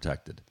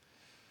unprotected.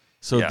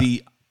 So Yeah.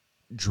 the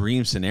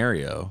dream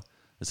scenario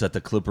is that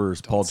the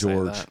Clippers, Paul say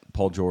George, that.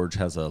 Paul George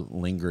has a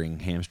lingering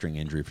hamstring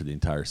injury for the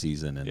entire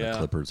season, and Yeah. the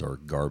Clippers are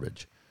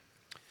garbage.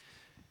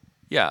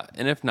 Yeah,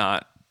 and if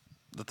not,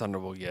 the Thunder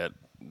will get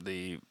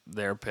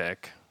their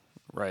pick,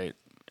 right?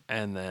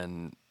 And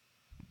then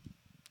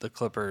the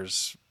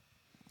Clippers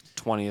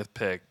 20th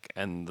pick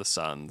and the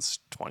Suns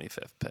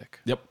 25th pick.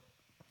 Yep.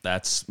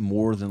 That's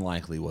more than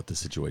likely what the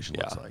situation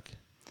looks Yeah. like.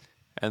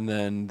 And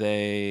then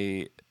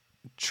they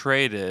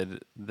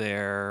traded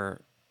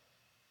their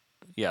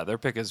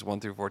pick is 1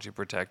 through 14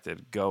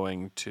 protected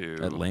going to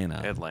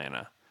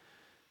Atlanta.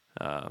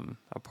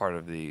 A part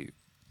of the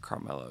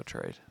Carmelo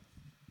trade.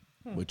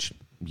 Which,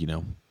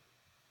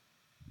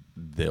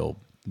 they'll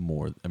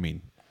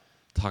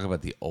talk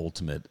about the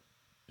ultimate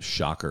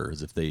shocker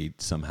is if they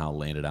somehow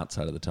landed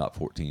outside of the top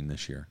 14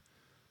 this year.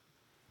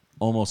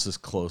 Almost as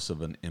close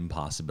of an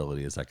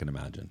impossibility as I can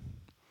imagine.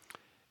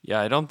 Yeah,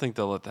 I don't think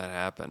they'll let that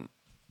happen.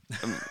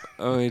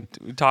 We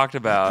talked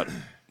about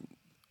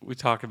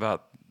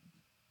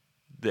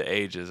the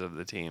ages of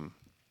the team.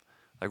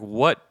 Like,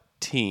 what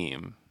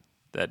team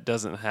that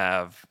doesn't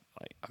have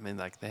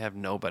they have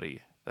nobody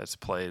that's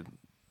played.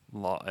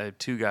 I have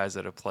 2 guys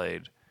that have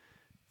played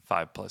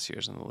 5+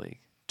 years in the league.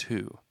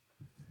 2.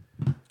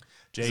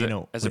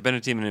 Jay, Has there been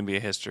a team in NBA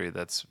history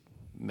that's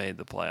made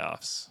the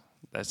playoffs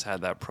that's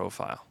had that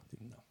profile?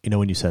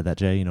 when you said that,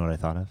 Jay, you know what I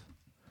thought of?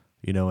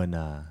 In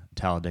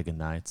Talladega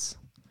Nights,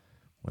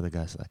 where the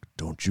guy's like,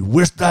 "Don't you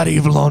wish that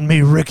evil on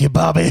me, Ricky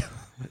Bobby?"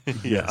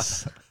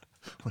 Yes.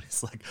 When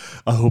he's like,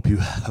 "I hope you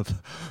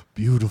have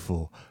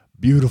beautiful,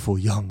 beautiful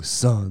young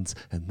sons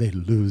and they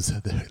lose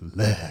their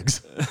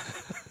legs."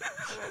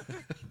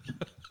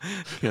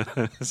 Yeah,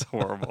 it's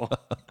horrible.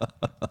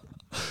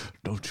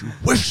 Don't you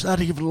wish that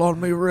evil on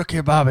me,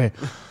 Ricky Bobby?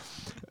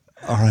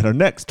 All right, our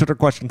next Twitter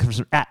question comes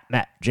from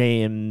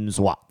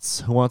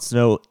 @MattJamesWatts, who wants to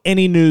know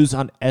any news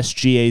on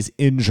SGA's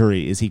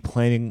injury. Is he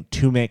planning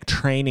to make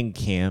training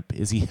camp?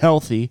 Is he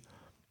healthy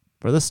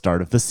for the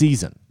start of the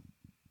season?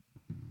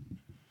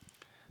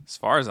 As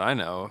far as I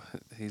know,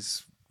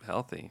 he's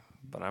healthy,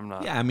 but I'm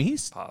not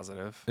he's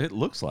positive. It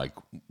looks like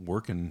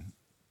working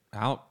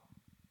out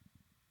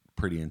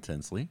pretty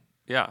intensely.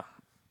 Yeah.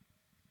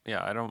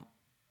 Yeah, I don't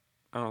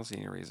see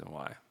any reason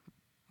why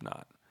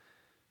not.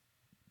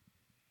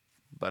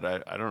 But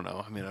I don't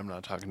know. I'm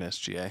not talking to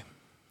SGA.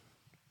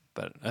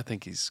 But I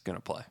think he's going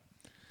to play.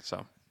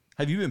 So,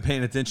 Have you been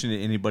paying attention to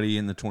anybody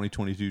in the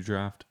 2022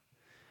 draft?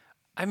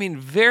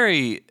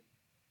 Very,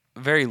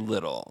 very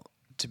little,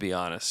 to be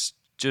honest.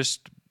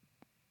 Just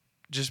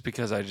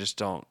because I just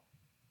don't.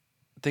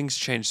 Things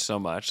change so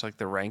much. Like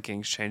the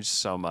rankings change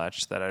so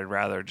much that I'd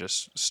rather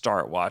just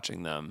start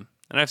watching them.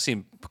 And I've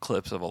seen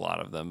clips of a lot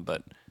of them,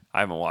 but I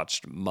haven't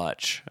watched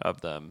much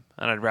of them.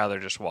 And I'd rather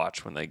just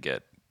watch when they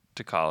get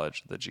to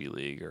college, the G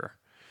League or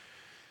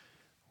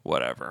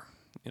whatever.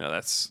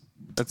 That's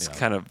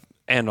kind of,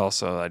 and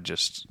also I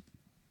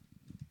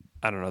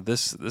don't know.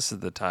 This is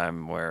the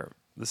time of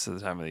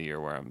the year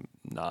where I'm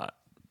not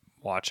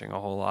watching a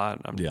whole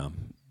lot. I'm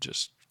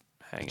just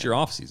hanging. It's your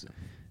off season.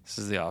 This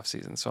is the off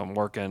season, so I'm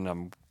working.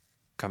 I'm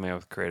coming up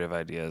with creative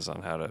ideas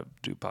on how to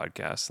do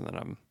podcasts, and then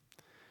I'm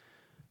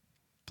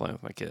playing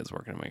with my kids,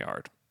 working in my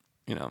yard.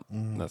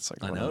 That's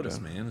like I what I'm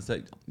noticed, doing. man. It's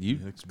like you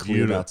cleared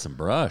beautiful. out some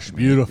brush. Man.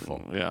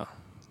 Beautiful. Yeah.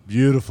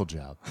 Beautiful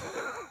job.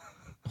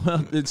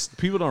 Well, it's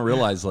people don't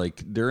realize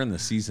like during the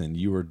season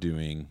you were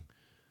doing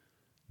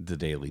the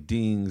daily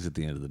dings at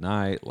the end of the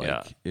night.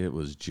 Like it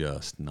was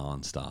just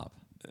nonstop.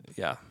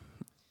 Yeah.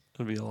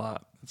 It'll be a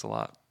lot. It's a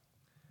lot.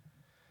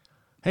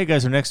 Hey,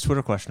 guys, our next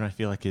Twitter question I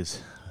feel like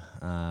is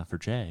for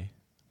Jay,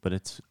 but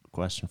it's a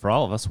question for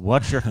all of us.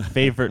 What's your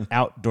favorite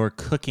outdoor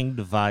cooking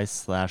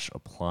device /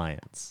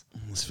 appliance?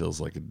 This feels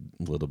like a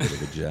little bit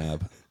of a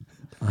jab.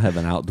 I have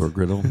an outdoor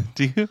griddle.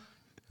 Do you?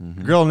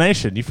 Mm-hmm. Grill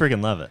Nation, you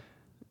freaking love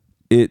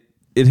it.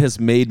 It has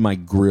made my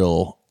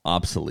grill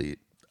obsolete.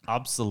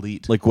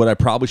 Obsolete. Like what I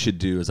probably should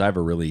do is I have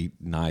a really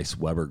nice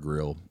Weber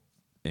grill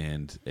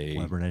and a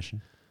Weber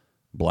Nation.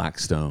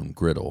 Blackstone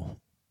griddle,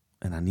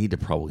 and I need to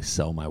probably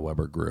sell my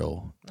Weber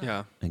grill.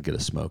 Yeah. And get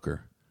a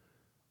smoker.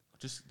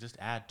 Just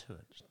add to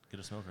it. Just get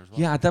a smoker as well.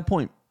 Yeah, at that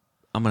point,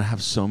 I'm gonna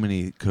have so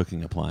many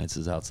cooking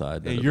appliances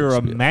outside. That You're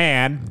a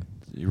man.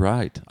 You're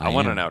right. I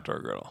want am. an outdoor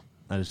griddle.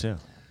 I do too.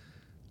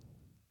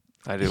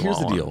 I do. Here's want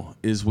the one. deal: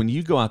 is when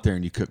you go out there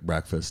and you cook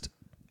breakfast,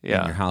 Yeah.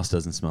 and your house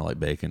doesn't smell like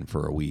bacon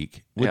for a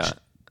week, which Yeah.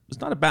 is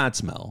not a bad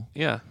smell.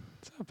 Yeah.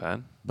 It's not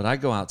bad. But I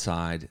go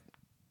outside,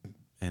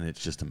 and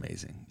it's just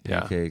amazing.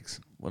 Yeah. Pancakes.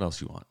 What else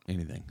you want?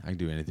 Anything. I can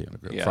do anything on the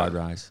grill. Yeah. Fried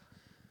rice.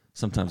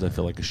 Sometimes I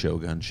feel like a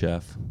Shogun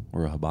chef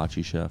or a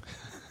hibachi chef.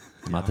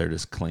 I'm out there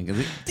just clinking.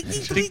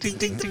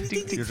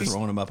 You're just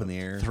throwing them up in the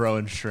air.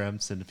 Throwing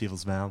shrimps into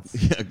people's mouths.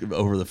 Yeah,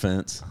 over the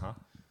fence.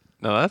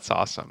 No, that's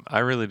awesome. I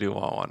really do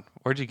want one.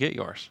 Where'd you get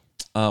yours?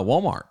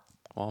 Walmart.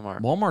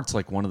 Walmart. Walmart's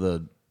like one of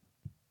the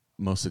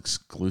most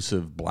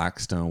exclusive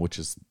Blackstone, which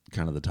is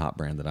kind of the top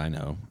brand that I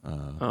know.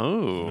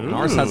 And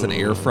ours has an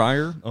air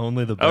fryer.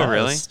 Only the best. Oh,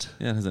 really?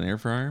 Yeah, it has an air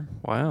fryer.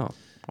 Wow.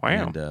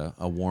 And a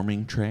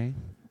warming tray.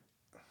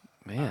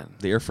 Man.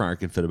 The air fryer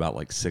can fit about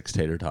like 6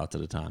 tater tots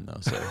at a time, though.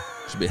 So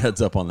should be a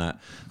heads up on that.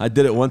 I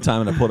did it one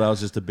time, and I pulled out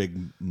just a big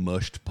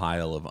mushed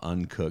pile of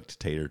uncooked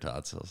tater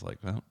tots. I was like,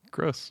 well,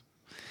 Gross.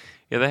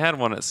 Yeah, they had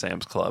one at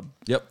Sam's Club.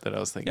 Yep. That I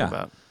was thinking Yeah.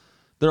 about.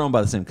 They're owned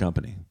by the same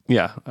company.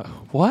 Yeah.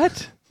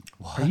 What?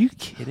 Are you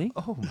kidding?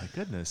 Oh my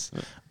goodness.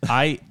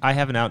 I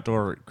have an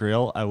outdoor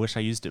grill. I wish I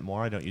used it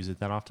more. I don't use it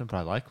that often, but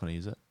I like when I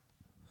use it.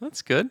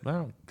 That's good. But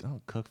I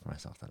don't cook for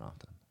myself that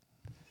often.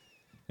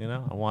 You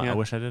know, I Yeah.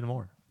 wish I did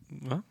more.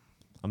 Well,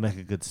 I'll make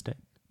a good steak.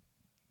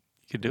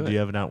 you could do Do it. you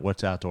have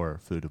what's outdoor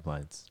food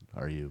appliance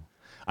are you?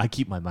 I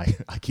keep my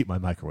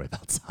microwave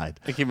outside.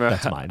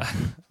 That's mine.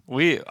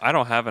 I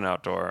don't have an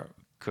outdoor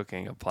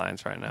cooking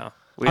appliance right now.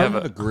 We I have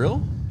a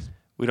grill.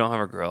 We don't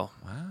have a grill.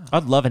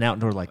 I'd love an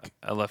outdoor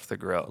I left the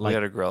grill. Like we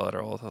had a grill at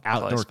our old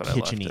outdoor place, but I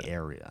left kitchen-y it.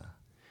 area.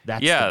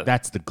 That's Yeah.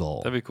 that's the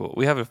goal. That'd be cool.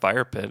 We have a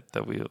fire pit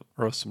that we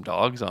roast some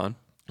dogs on.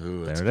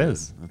 Ooh, There it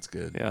is. That's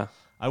good. Yeah.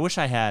 I wish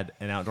I had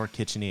an outdoor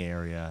kitchen-y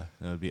area.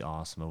 That would be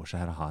awesome. I wish I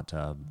had a hot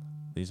tub.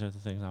 These are the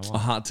things I A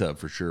want. hot tub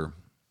for sure.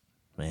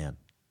 Man.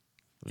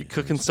 You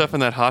cooking stuff in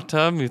that hot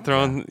tub? You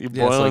throwing, you Yeah, it's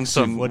boiling like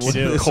some what you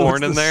do.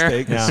 corn in there?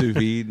 Steak and Yeah. sous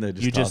vide, and they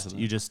just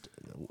You just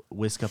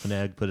whisk up an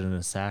egg, put it in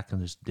a sack,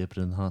 and just dip it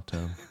in the hot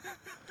tub.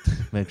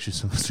 makes you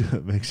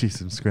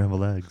some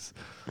scrambled eggs.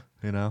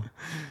 You know,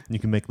 you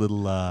can make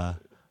little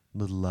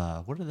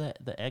what are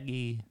the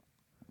eggy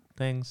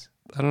things?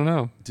 I don't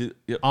know.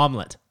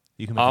 Omelet.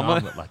 You can make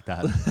Omelet? an omelet like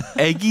that.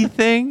 Eggy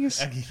things?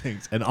 Eggy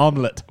things. An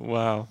omelet.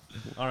 Wow.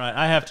 All right,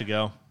 I have to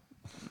go.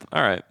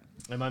 All right.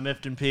 Am I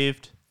miffed and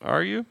peeved?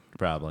 Are you?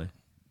 Probably.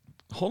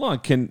 Hold on.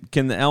 Can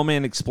the L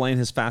Man explain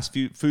his fast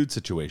food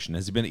situation?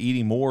 Has he been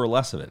eating more or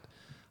less of it?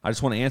 I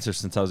just want to answer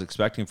since I was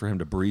expecting for him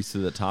to breeze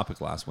through the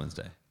topic last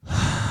Wednesday.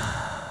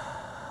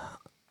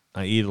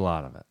 I eat a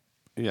lot of it.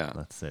 Yeah.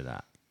 Let's say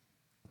that.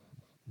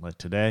 Like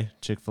today,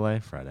 Chick-fil-A,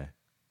 Friday.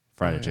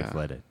 Friday, yeah.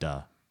 Chick-fil-A Day.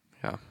 Duh.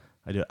 Yeah.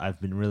 I do. I've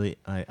been really.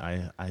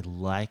 I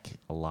like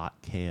a lot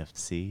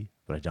KFC,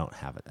 but I don't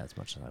have it as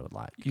much as I would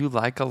like. You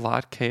like a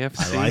lot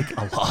KFC? I like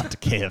a lot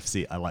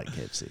KFC. I like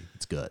KFC.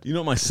 It's good. You know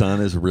what my son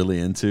is really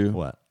into?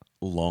 What?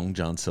 Long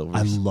John Silver's.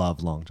 I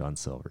love Long John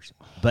Silver's,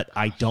 but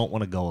I don't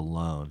want to go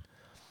alone.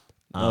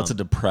 No, it's a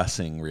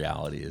depressing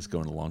reality is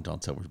going to Long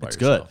John Silver's by It's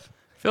yourself. good.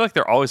 I feel like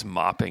they're always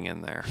mopping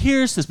in there.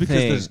 Here's the Because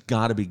thing. there's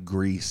got to be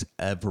grease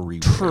everywhere.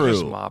 Just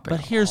True, mopping but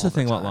here's all the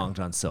thing about time. Long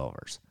John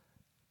Silver's.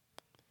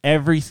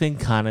 Everything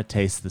kind of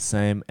tastes the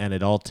same, and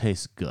it all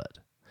tastes good.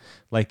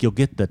 Like you'll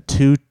get the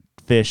 2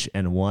 fish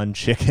and 1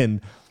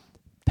 chicken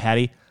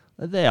patty.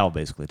 They all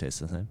basically taste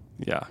the same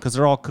Yeah. because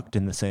they're all cooked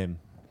in the same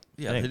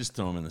Yeah, thing. they just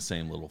throw them in the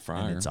same little And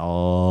fryer. it's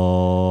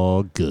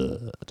all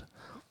good.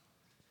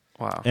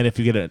 Wow. And if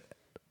you get a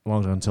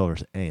Long John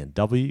Silver's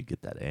A&W, you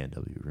get that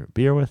A&W root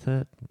beer with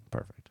it.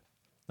 Perfect.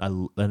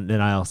 And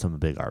then I also am a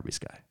big Arby's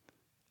guy.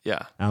 Yeah.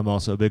 I'm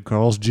also a big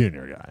Carl's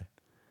Jr. guy.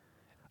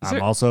 I'm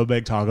there- also a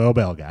big Taco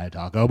Bell guy,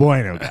 Taco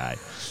Bueno guy.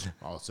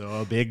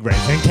 Also a big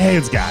Raising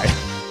Cane's guy.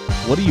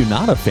 What are you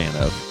not a fan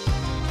of?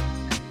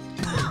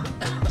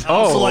 I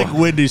also like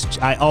Wendy's.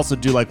 I also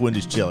do like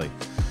Wendy's chili.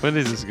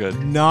 Wendy's is good.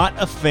 Not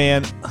a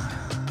fan.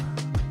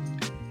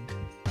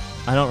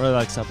 I don't really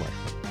like Subway.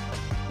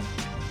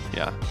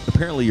 Yeah.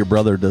 Apparently, your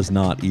brother does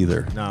not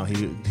either. No, he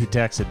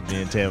texted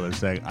me and Taylor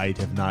saying I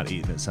have not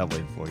eaten at Subway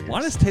in 4 years.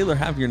 Why does Taylor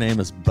have your name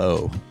as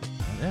Bo?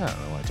 Yeah, I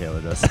don't know why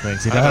Taylor does the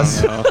things he I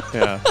does. don't know.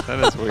 Yeah. That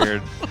is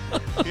weird.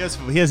 He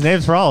has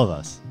names for all of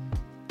us.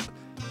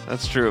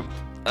 That's true.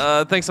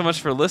 Thanks so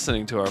much for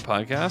listening to our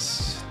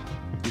podcast.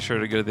 Be sure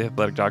to go to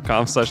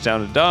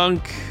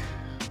theathletic.com/down-to-dunk.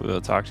 We'll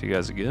talk to you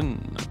guys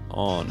again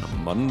on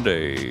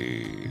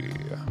Monday.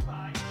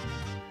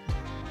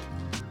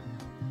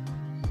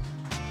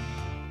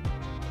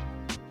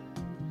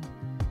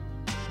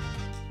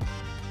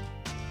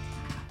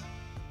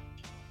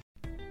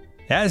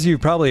 As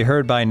you've probably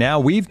heard by now,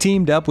 we've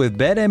teamed up with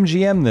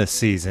BetMGM this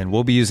season.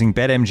 We'll be using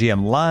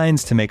BetMGM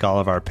lines to make all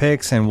of our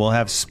picks, and we'll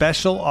have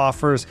special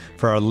offers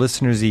for our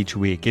listeners each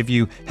week. If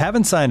you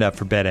haven't signed up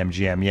for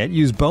BetMGM yet,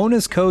 use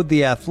bonus code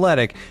The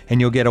Athletic,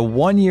 and you'll get a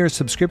 1-year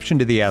subscription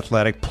to The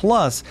Athletic,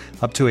 plus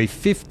up to a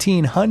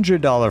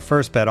 $1,500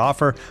 first bet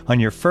offer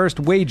on your first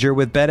wager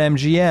with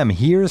BetMGM.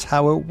 Here's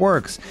how it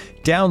works.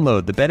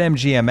 Download the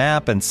BetMGM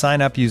app and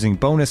sign up using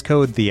bonus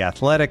code The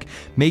Athletic.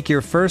 Make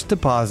your first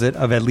deposit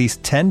of at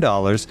least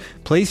 $10.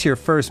 Place your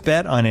first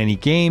bet on any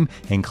game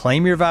and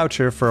claim your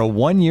voucher for a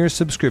 1-year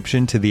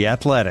subscription to The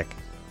Athletic.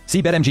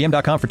 See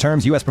BetMGM.com for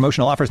terms. U.S.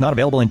 promotional offers not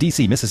available in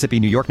D.C., Mississippi,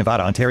 New York,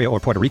 Nevada, Ontario, or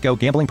Puerto Rico.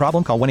 Gambling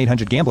problem? Call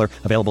 1-800-GAMBLER.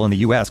 Available in the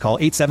U.S. Call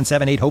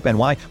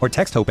 877-8-HOPE-NY or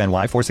text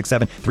HOPE-NY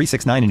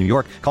 467-369 in New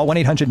York. Call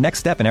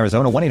 1-800-NEXT-STEP in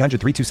Arizona.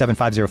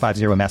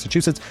 1-800-327-5050 in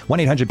Massachusetts.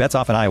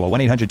 1-800-BETS-OFF in Iowa.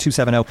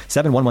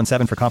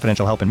 1-800-270-7117 for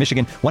confidential help in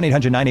Michigan.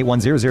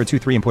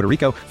 1-800-981-0023 in Puerto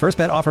Rico. First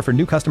bet offer for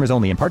new customers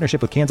only in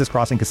partnership with Kansas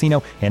Crossing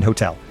Casino and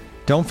Hotel.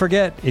 Don't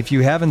forget, if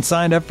you haven't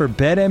signed up for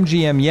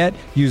BetMGM yet,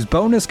 use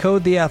bonus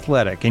code The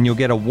Athletic, and you'll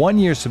get a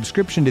 1-year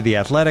subscription to The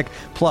Athletic,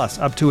 plus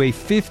up to a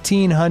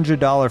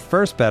 $1,500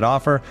 first bet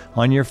offer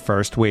on your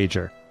first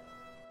wager.